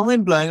 you know,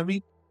 mind blowing. I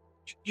mean,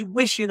 you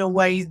wish in a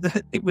way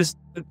that it was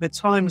the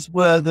times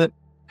were that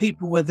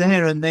people were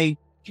there and they.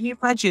 Can you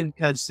imagine,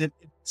 because if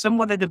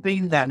someone had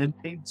been there and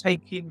been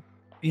taking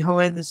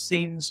behind the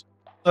scenes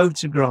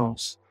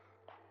photographs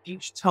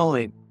each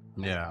time?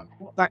 Yeah.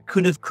 What that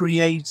could have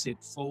created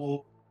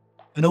for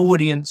an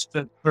audience,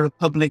 for a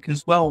public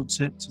as well,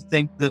 to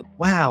think that,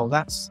 wow,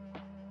 that's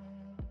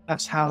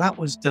how that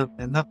was done,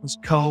 and that was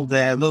cold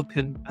there. Look,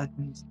 and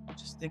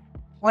just think,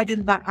 why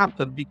didn't that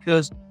happen?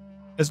 Because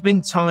there's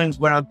been times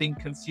where I've been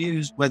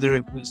confused whether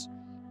it was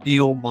me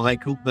or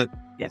Michael, but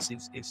yes,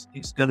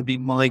 it's going to be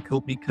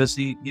Michael because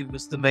he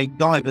was the main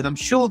guy. But I'm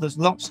sure there's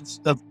lots of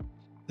stuff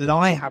that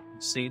I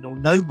haven't seen or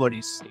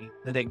nobody's seen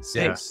that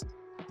exists.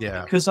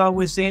 Yeah. Because I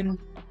was in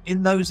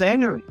those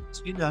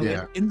areas, you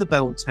know, in the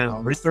bell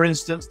tower. For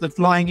instance, the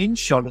flying in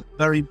shot at the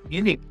very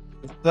beginning,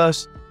 the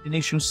first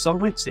initial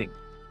sighting,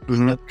 you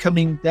know,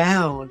 coming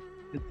down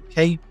with the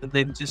cape and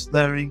then just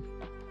lowering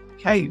the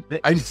cape.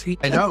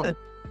 I know.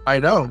 I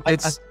know.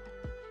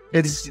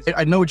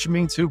 I know what you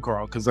mean too,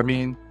 Carl. Because I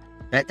mean,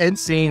 at end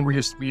scene where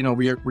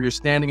you're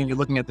standing and you're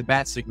looking at the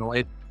bat signal,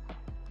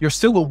 your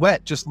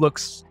silhouette just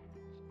looks,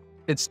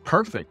 it's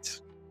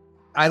perfect.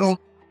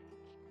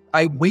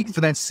 I wait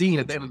for that scene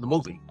at the end of the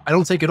movie. I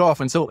don't take it off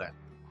until then.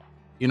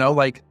 You know,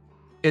 like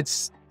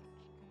it's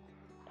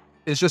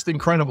just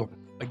incredible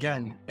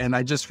again. And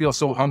I just feel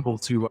so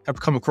humbled to have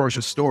come across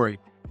your story.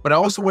 But I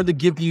also wanted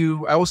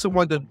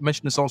to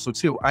mention this also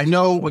too. I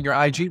know when your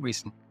IG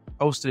recently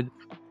posted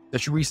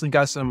that you recently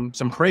got some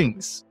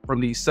praise from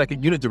the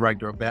second unit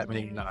director of Batman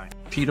 '89,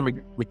 Peter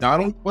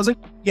McDonald, was it?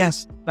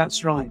 Yes,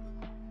 that's right.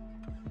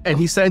 And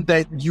he said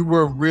that you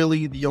were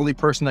really the only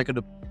person that could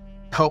have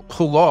helped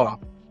pull off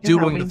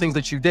doing the things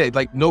that you did.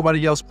 Like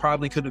nobody else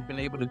probably could have been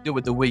able to do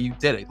it the way you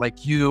did it.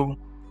 Like you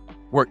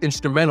were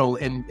instrumental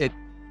in it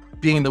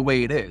being the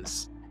way it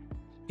is.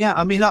 Yeah,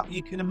 I mean,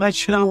 you can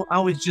imagine I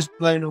was just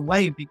blown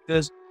away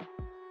because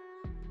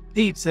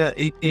Peter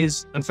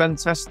is a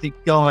fantastic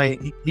guy.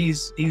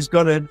 He's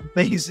got an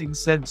amazing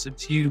sense of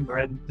humor,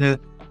 and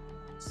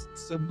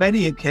so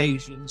many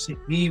occasions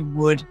he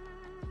would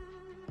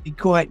be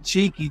quite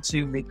cheeky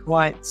to me,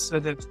 quite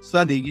sort of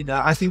funny. You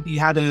know, I think he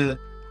had a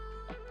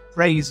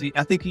crazy.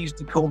 I think he used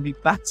to call me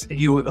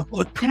Batty or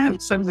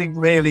something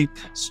really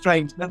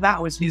strange. But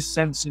that was his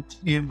sense of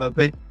humor.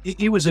 But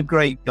he was a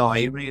great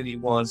guy. He really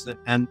was.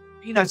 And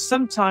you know,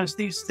 sometimes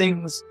these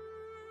things,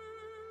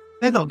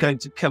 they're not going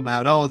to come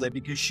out, are they?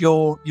 Because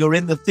you're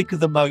in the thick of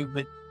the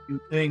moment. You're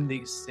doing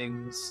these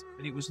things.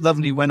 And it was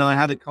lovely when I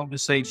had a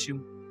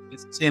conversation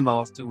with Tim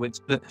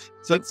afterwards. But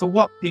so for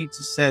what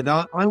Peter said,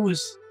 I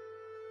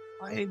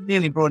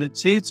nearly brought a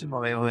tear to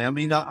my eye. I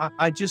mean,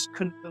 I just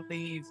couldn't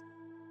believe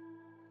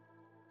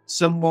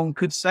someone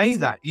could say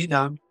that, you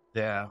know.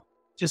 Yeah.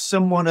 Just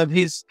someone of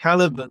his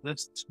caliber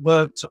that's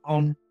worked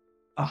on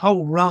a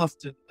whole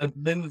raft of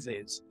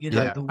movies, you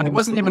know. Yeah. The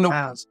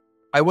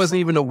I wasn't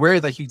even aware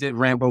that he did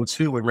Rambo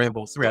 2 and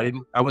Rambo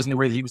 3. I wasn't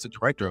aware that he was the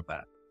director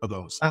of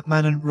those.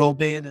 Batman and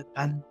Robin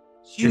and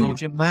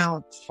huge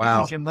amount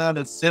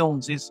of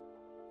films.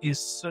 His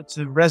sort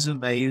of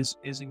resume is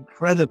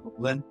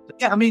incredible. And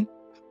yeah, I mean,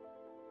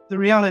 the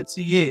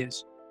reality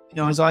is, you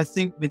know, as I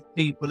think with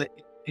people,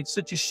 it's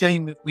such a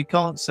shame if we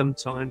can't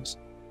sometimes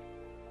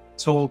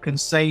talk and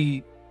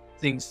say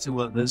things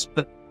to others,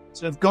 but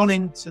to have gone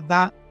into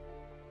that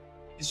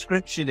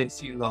description,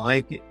 if you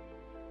like, it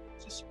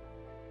just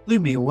blew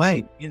me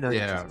away, you know,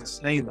 just to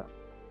say that.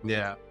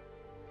 Yeah.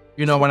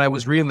 You know, when I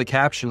was reading the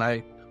caption,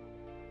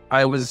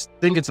 I was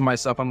thinking to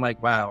myself, I'm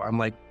like, wow,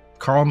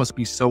 Carl must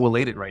be so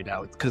elated right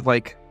now. Because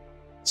like,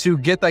 to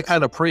get that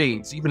kind of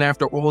praise, even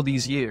after all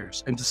these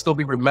years, and to still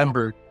be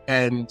remembered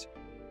and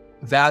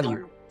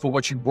valued for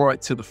what you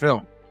brought to the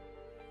film.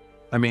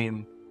 I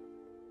mean,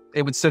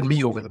 it would send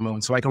me over the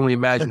moon, so I can only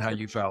imagine how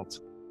you felt.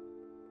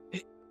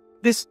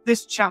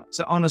 This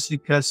chapter, honestly,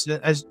 Chris,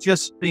 has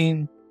just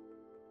been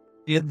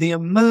the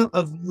amount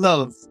of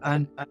love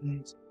and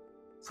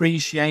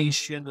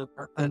appreciation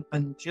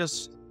and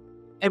just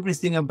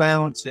everything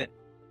about it.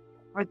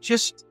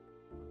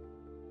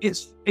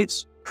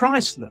 It's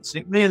priceless.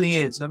 It really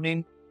is. I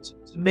mean,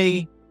 to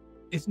me,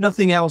 if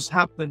nothing else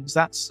happens,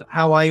 that's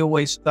how I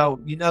always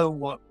felt. You know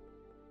what?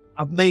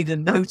 I've made a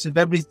note of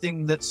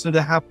everything that sort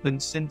of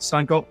happened since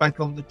I got back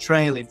on the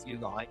trail, if you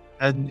like.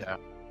 And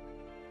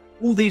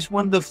all these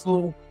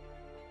wonderful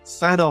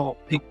fan art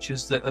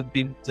pictures that have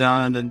been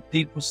done and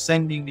people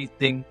sending me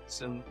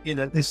things. And, you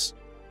know, this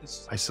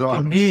I saw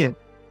from here,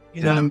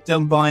 you know,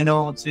 done by an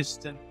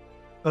artist, and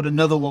got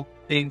another one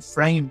being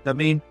framed. I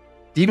mean,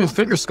 even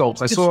figure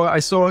sculpts. I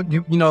saw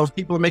you know,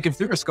 people are making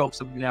figure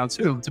sculpts of you now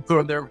too, to put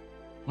on their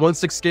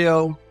 1/6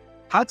 scale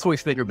hot toy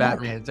figure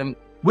Batmans, and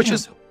which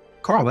is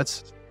Carl,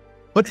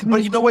 but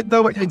you know what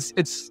though?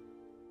 It's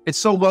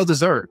so well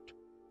deserved.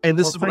 And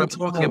this is what I'm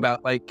talking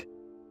about. Like,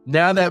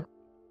 now that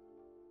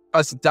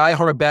us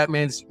diehard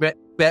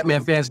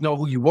Batman fans know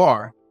who you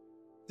are,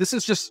 this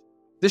is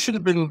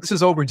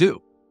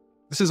overdue.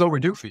 This is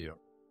overdue for you.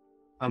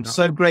 I'm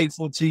so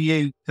grateful to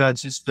you,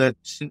 Curtis, that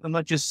I'm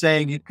not just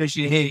saying it because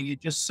you're here. You're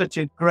just such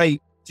a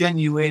great,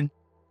 genuine,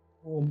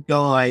 warm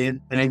guy.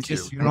 And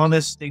just your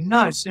honesty.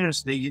 No,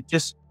 seriously, you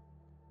just,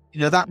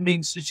 that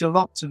means such a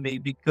lot to me,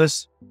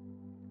 because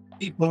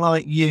people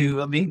like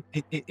you, I mean,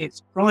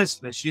 it's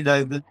priceless.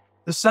 There's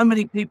so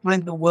many people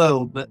in the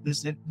world, but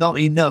there's not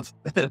enough.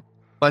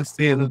 I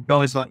feel of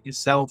guys like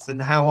yourself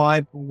and how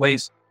I've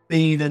always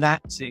been and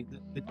acting,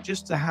 that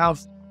just to have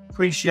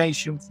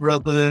appreciation for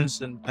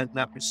others and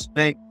that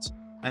respect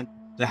and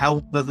to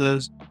help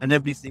others and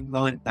everything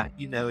like that,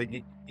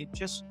 it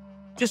just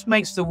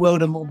makes the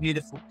world a more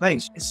beautiful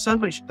place. It's so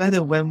much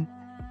better when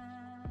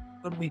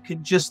we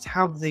can just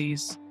have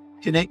these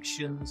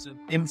connections and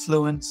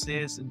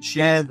influences and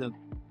share them.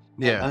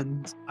 Yeah.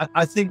 And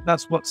I think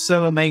that's what's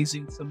so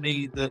amazing for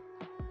me, that,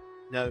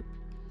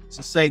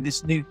 to say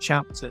this new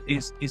chapter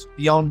is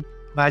beyond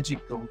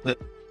magical, that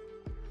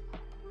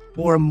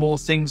more and more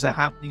things are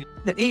happening,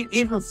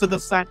 even for the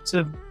fact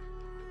of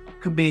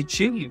can be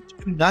achieved.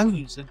 Who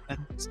knows? And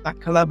it's that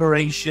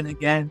collaboration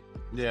again.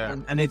 Yeah.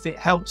 And if it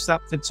helps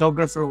that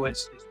photographer, or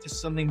it's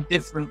just something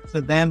different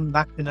for them,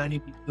 that can only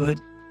be good.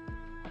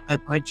 And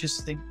I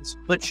just think there's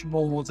much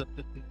more that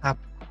can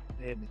happen.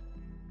 Really.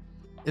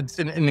 It's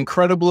an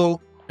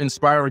incredible,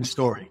 inspiring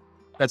story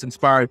that's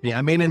inspired me.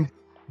 I mean,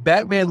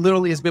 Batman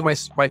literally has been my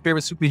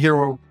favorite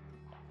superhero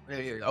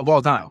of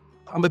all time.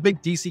 I'm a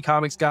big DC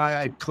Comics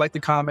guy. I collect the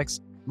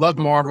comics, love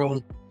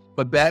Marvel,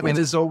 but Batman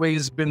has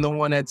always been the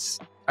one I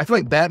feel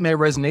like Batman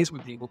resonates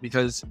with people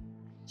because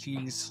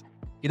he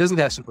doesn't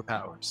have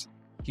superpowers.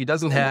 He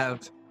doesn't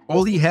have,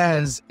 all he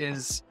has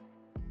is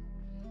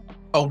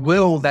a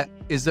will that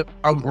is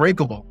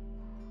unbreakable.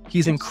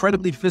 He's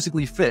incredibly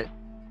physically fit.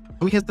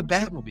 He has the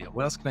Batmobile.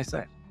 What else can I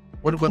say?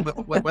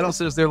 What else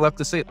is there left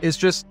to say? It's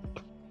just,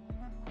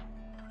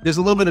 there's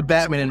a little bit of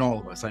Batman in all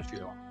of us, I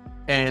feel.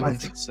 And I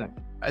think so.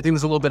 I think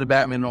there's a little bit of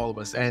Batman in all of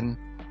us. And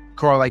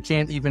Carl, I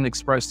can't even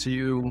express to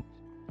you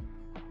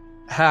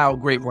how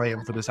grateful I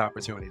am for this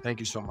opportunity. Thank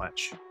you so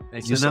much.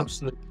 It's an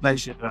absolute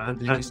pleasure.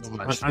 Thank you so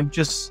much.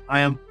 I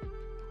am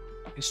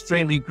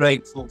extremely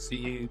grateful for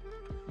you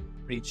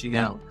reaching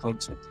out and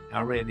contacting.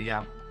 I really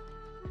am.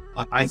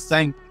 I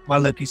thank my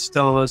lucky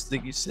stars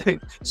that you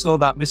saw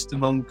that Mr.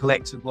 Mom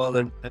collectible,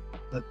 and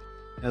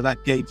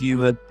that gave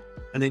you an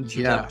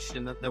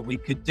introduction that we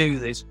could do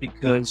this,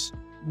 because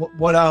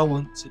what I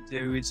want to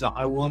do is that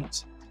I want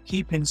to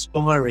keep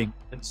inspiring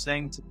and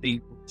saying to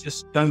people,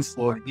 just go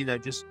for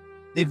it. Just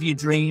live your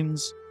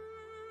dreams,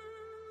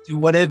 do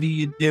whatever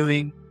you're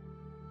doing,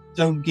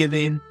 don't give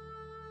in.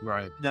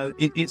 Right.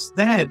 It's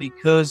there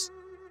because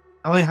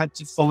I had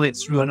to follow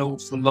through an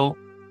awful lot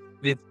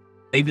with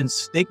even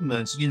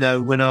stigmas,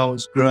 when I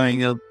was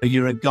growing up.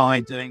 You're a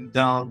guy doing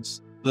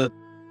dance, but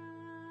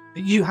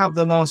you have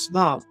the last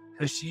laugh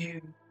because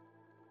you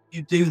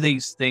do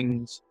these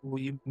things, or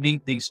you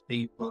meet these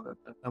people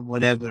and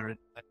whatever. And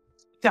you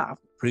don't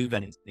have to prove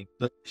anything,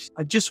 but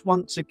I just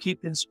want to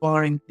keep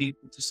inspiring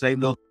people to say,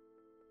 look,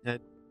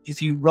 if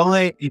you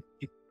write, if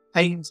you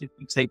paint, if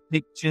you take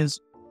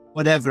pictures,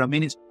 whatever. I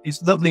mean,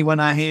 it's lovely when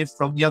I hear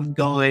from young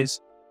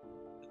guys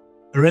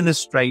or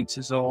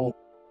illustrators or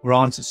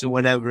artists or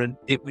whatever, and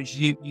it was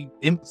you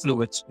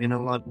influenced me, and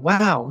I'm like,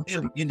 wow,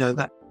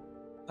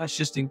 that's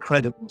just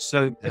incredible.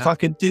 So if I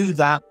can do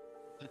that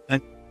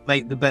and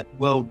make the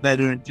world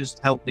better and just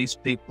help these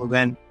people,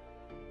 then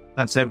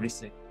that's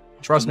everything.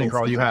 Trust me,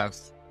 Carl, you have.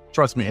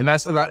 Trust me. And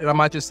I'm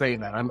not just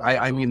saying that.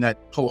 I mean that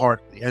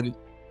wholeheartedly. And,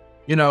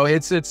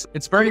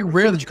 it's very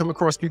rare that you come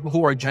across people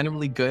who are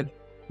genuinely good,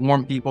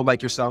 warm people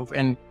like yourself.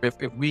 And if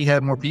we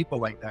have more people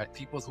like that,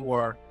 people who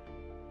are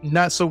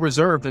not so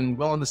reserved and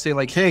willing to say,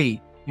 like,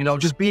 hey,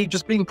 just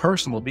being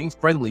personal, being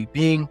friendly,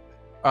 being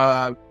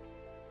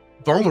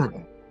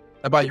vulnerable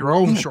about your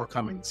own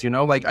shortcomings,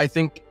 I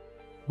think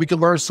we could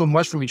learn so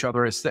much from each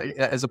other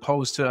as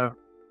opposed to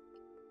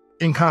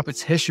in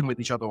competition with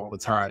each other all the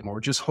time, or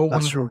just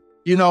holding,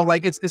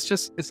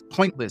 it's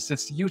pointless.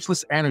 It's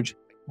useless energy.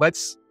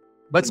 Let's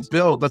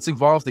build, let's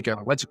evolve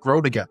together. Let's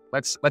grow together.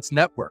 Let's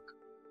network.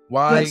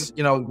 Why,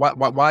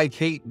 why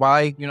hate?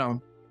 Why,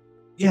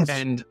 Yes.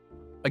 And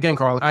again,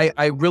 Carl,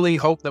 I really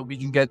hope that we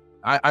can get,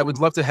 I would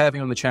love to have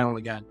you on the channel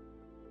again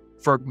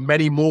for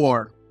many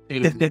more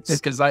interviews,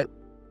 because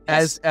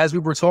as we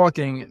were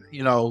talking,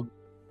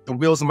 the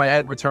wheels in my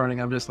head were turning.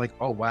 I'm just like,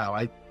 oh wow,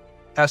 I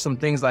have some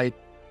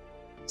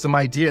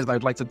ideas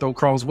I'd like to throw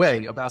Carl's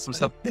way about some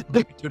stuff that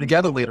we can do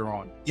together later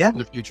on in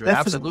the future.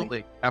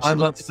 Definitely.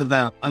 Absolutely.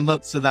 I'm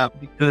up for that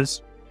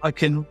because I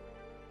can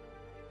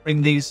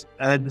bring these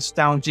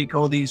nostalgic,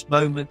 all these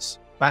moments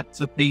back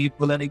to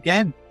people, and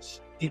again,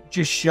 it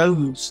just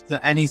shows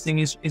that anything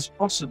is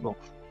possible.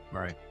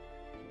 Right.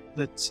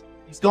 That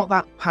you've got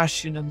that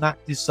passion and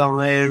that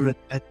desire,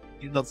 and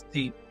you love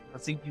people. I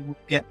think you will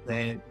get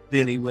there,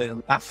 really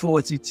will. That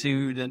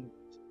fortitude and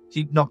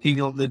keep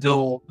knocking on the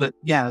door. But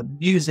yeah,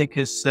 music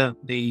has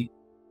certainly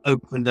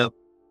opened up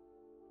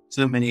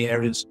so many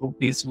areas for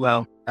me as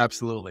well.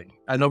 Absolutely.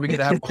 I know we could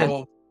have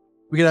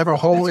a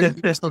whole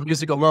list of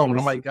music alone.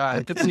 Oh my God.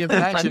 I couldn't even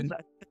imagine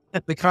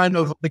the kind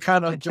of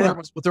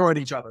genres we'll throw at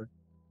each other.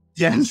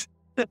 Yes.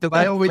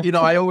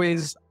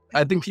 Because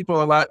I think people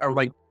are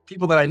like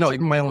people that I know,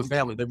 even my own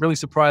family, they're really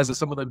surprised at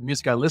some of the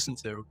music I listen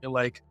to. They're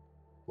like,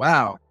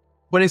 wow.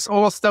 But it's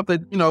all stuff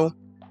that,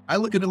 I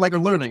look at it like a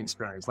learning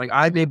experience. Like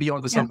I may be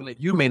onto something that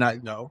you may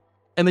not know,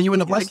 and then you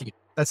end up liking it.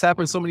 That's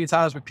happened so many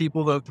times with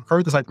people that have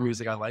heard the type of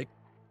music I like.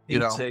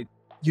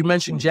 You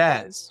mentioned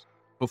jazz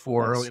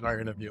before early in our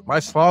interview. My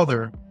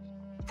father,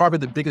 probably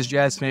the biggest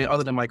jazz fan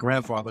other than my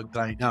grandfather that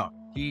I know.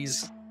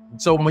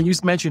 So when you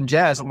mentioned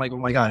jazz, I'm like, oh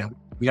my God,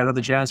 we got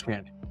another jazz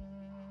fan.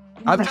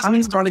 I've just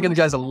been starting to get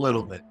into jazz a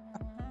little bit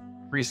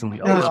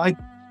recently.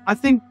 I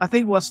think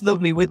what's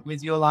lovely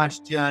with your life's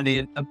journey,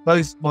 and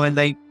both my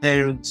late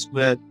parents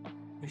were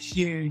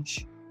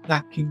huge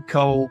Nat King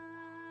Cole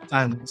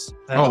fans.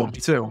 Me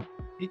too.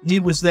 He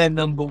was their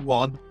number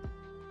one.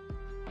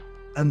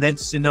 And then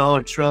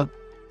Sinatra,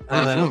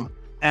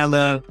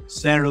 Ella,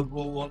 Sarah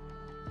Vaughan,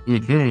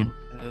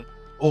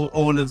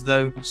 all of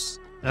those,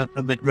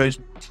 Rose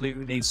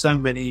Clooney, so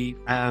many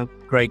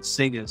great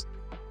singers.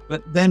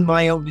 But then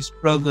my oldest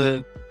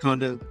brother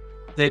kind of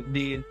led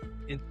me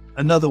in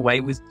another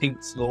way with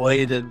Pink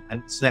Floyd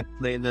and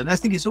Zeppelin. And I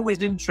think it's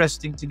always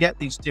interesting to get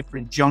these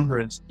different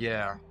genres.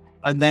 Yeah.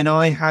 And then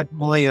I had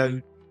my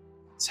own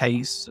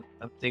tastes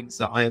of things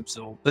that I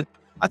absorbed. But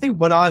I think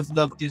what I've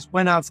loved is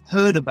when I've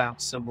heard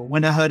about someone,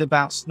 when I heard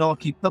about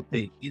Snarky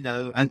Puppy,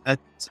 and I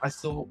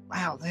thought,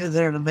 wow,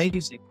 they're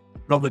amazing.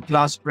 Robert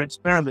Glasper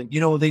Experiment,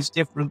 all these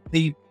different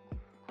people.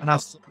 And I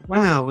thought,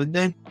 wow. And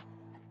then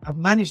I've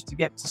managed to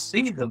get to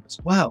see them as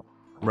well.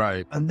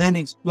 Right. And then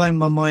it's blown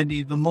my mind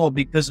even more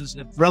because as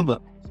a drummer,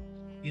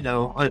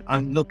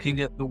 I'm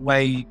looking at the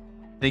way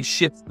they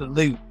shift the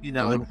loop,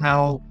 and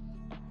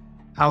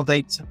how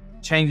they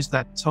change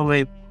that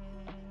time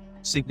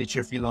signature,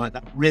 if you like,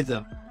 that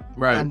rhythm.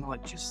 Right. And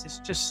it's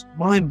just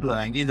mind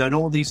blowing, and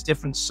all these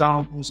different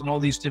samples and all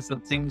these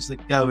different things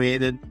that go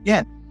in. And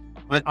yeah,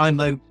 I'm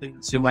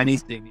open to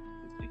anything.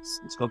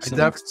 It's got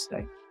something to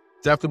say.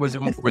 Definitely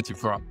was with you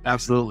from.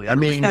 Absolutely. I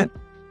mean,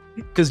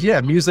 because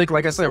music,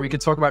 like I said, we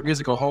could talk about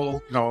music a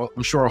whole,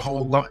 I'm sure a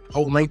whole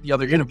lengthy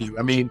other interview.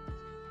 I mean,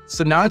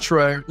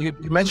 Sinatra, you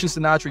mentioned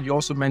Sinatra, you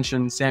also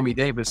mentioned Sammy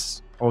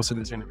Davis also in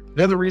this interview.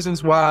 They're the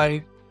reasons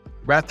why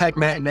Rat Pack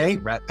Matinee,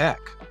 Rat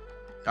Pack.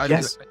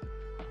 Yes.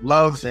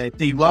 Love the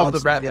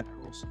Rat Pack.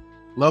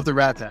 Love the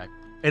Rat Pack.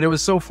 And it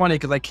was so funny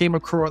because I came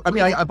across,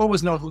 I've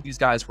always known who these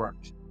guys were.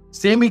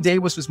 Sammy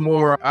Davis was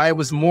more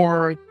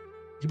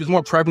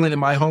prevalent in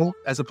my home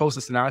as opposed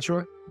to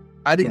Sinatra.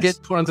 I didn't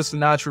get put onto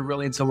Sinatra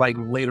really until like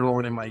later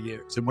on in my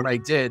years. And when I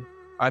did,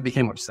 I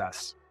became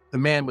obsessed. The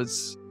man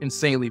was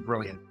insanely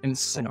brilliant.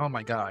 Oh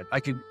my God.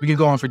 We could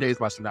go on for days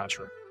about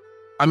Sinatra.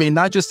 I mean,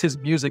 not just his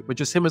music, but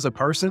just him as a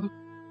person,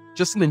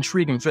 just an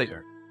intriguing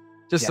figure.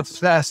 Just a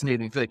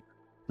fascinating figure.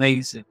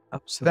 Amazing.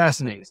 Absolutely.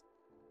 Fascinating.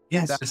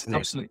 Yes, fascinating.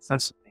 Absolutely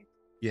fascinating.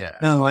 Yeah.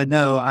 No, I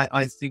know.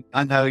 I think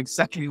I know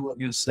exactly what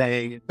you're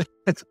saying.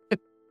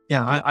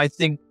 I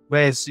think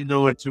where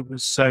Sinatra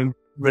was so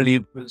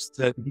brilliant was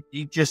that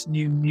he just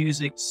knew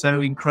music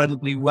so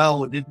incredibly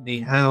well, didn't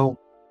he? How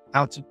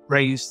to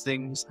phrase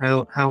things,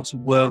 how to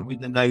work with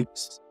the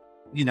notes,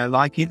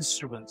 like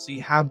instruments. He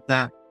had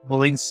that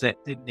mindset,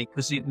 didn't he?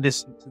 Because he'd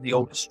listened to the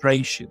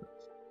orchestration.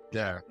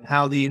 Yeah.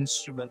 How the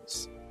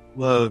instruments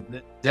were.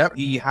 Yep.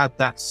 He had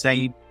that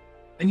same.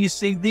 And you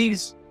see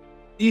these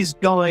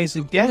guys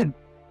again,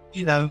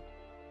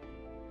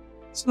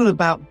 it's not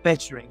about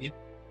bettering it.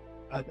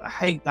 I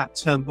hate that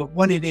term, but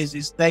what it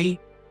is they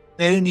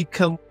only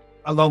come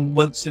along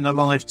once in a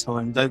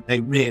lifetime, don't they,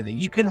 really?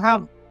 You can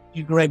have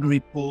your Gregory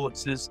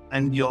Porters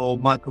and your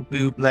Michael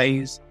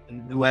Bublé's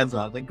and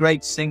whoever, they're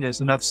great singers,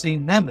 and I've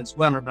seen them as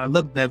well, and I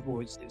love their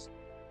voices.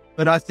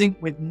 But I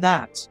think with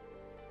Nat,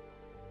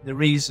 the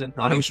reason,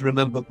 I always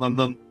remember my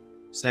mum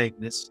saying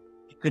this,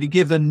 you could have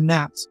given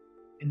Nat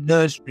a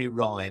nursery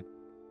rhyme,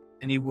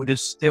 and he would have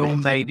still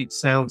made it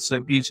sound so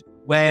beautiful.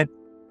 Where,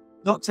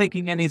 not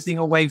taking anything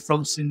away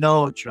from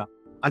Sinatra,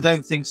 I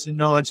don't think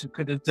Sinatra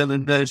could have done a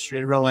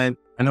nursery rhyme.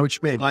 I know what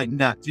you mean. Like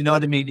Nat, do you know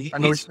what I mean? I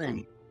know what you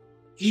mean.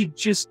 He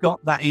just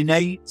got that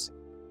innate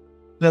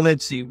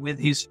ability with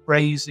his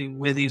phrasing,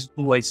 with his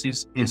voice,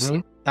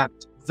 that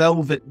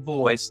velvet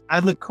voice.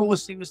 And of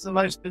course, he was the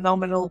most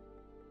phenomenal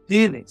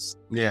pianist.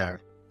 Yeah.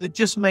 That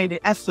just made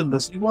it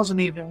effortless. He wasn't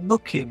even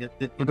looking at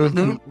it,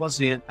 was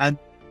he? And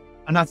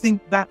I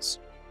think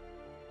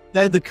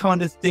they're the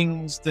kind of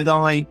things that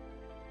I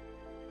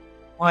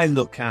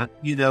look at,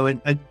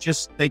 and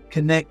just they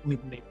connect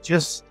with me.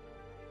 Just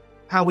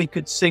how he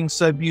could sing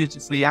so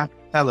beautifully a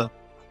cappella,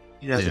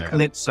 the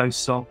calypso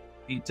song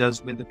he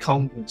does with the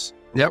congas,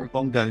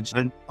 bongos,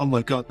 and oh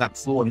my God, that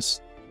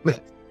voice.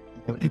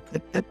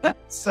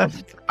 So,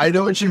 I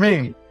know what you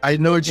mean. I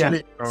know what you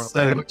mean.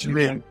 So,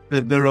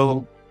 they're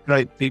all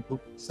great people,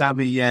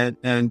 Sammy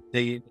and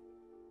Dean.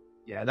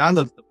 Yeah, I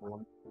love them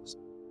all.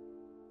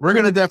 We're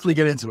going to definitely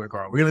get into it,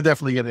 Carl. We're going to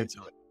definitely get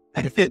into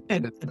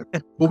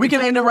it. Well, we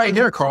can end it right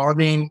here, Carl. I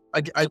mean,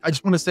 I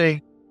just want to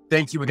say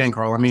thank you again,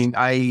 Carl. I mean,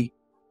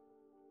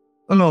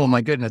 oh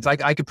my goodness,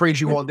 I could praise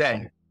you all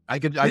day. I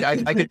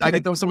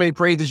could throw so many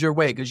praises your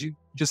way because you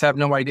just have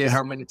no idea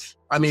how many.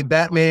 I mean,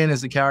 Batman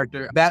as a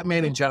character,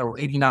 Batman in general,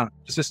 89,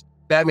 just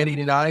Batman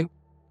 89.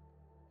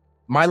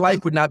 My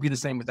life would not be the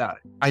same without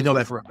it. I know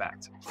that for a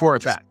fact,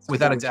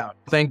 without a doubt.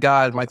 Thank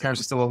God my parents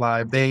are still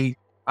alive. I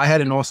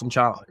had an awesome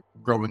childhood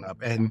growing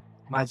up, and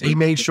he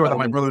made sure that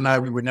my brother and I,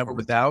 we were never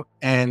without.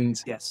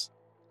 And yes,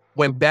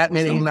 when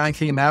Batman 89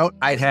 came out,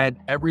 I had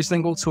every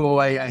single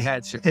toy. I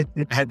had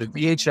the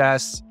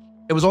VHS.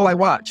 It was all I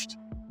watched.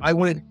 I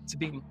wanted to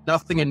be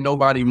nothing and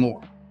nobody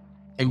more.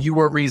 And you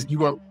were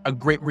a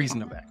great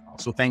reason of that.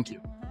 So thank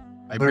you.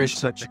 I appreciate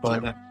such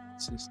that.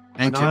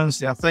 And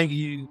honestly, I thank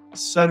you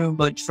so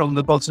much from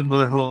the bottom of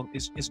the heart.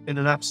 It's been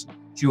an absolute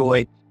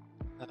joy.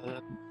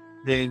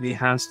 Really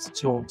has to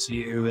talk to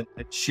you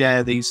and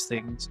share these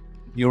things.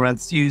 Your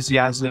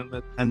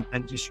enthusiasm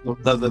and just your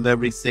love of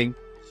everything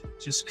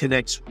just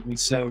connects with me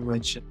so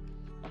much.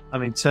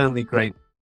 I'm eternally grateful.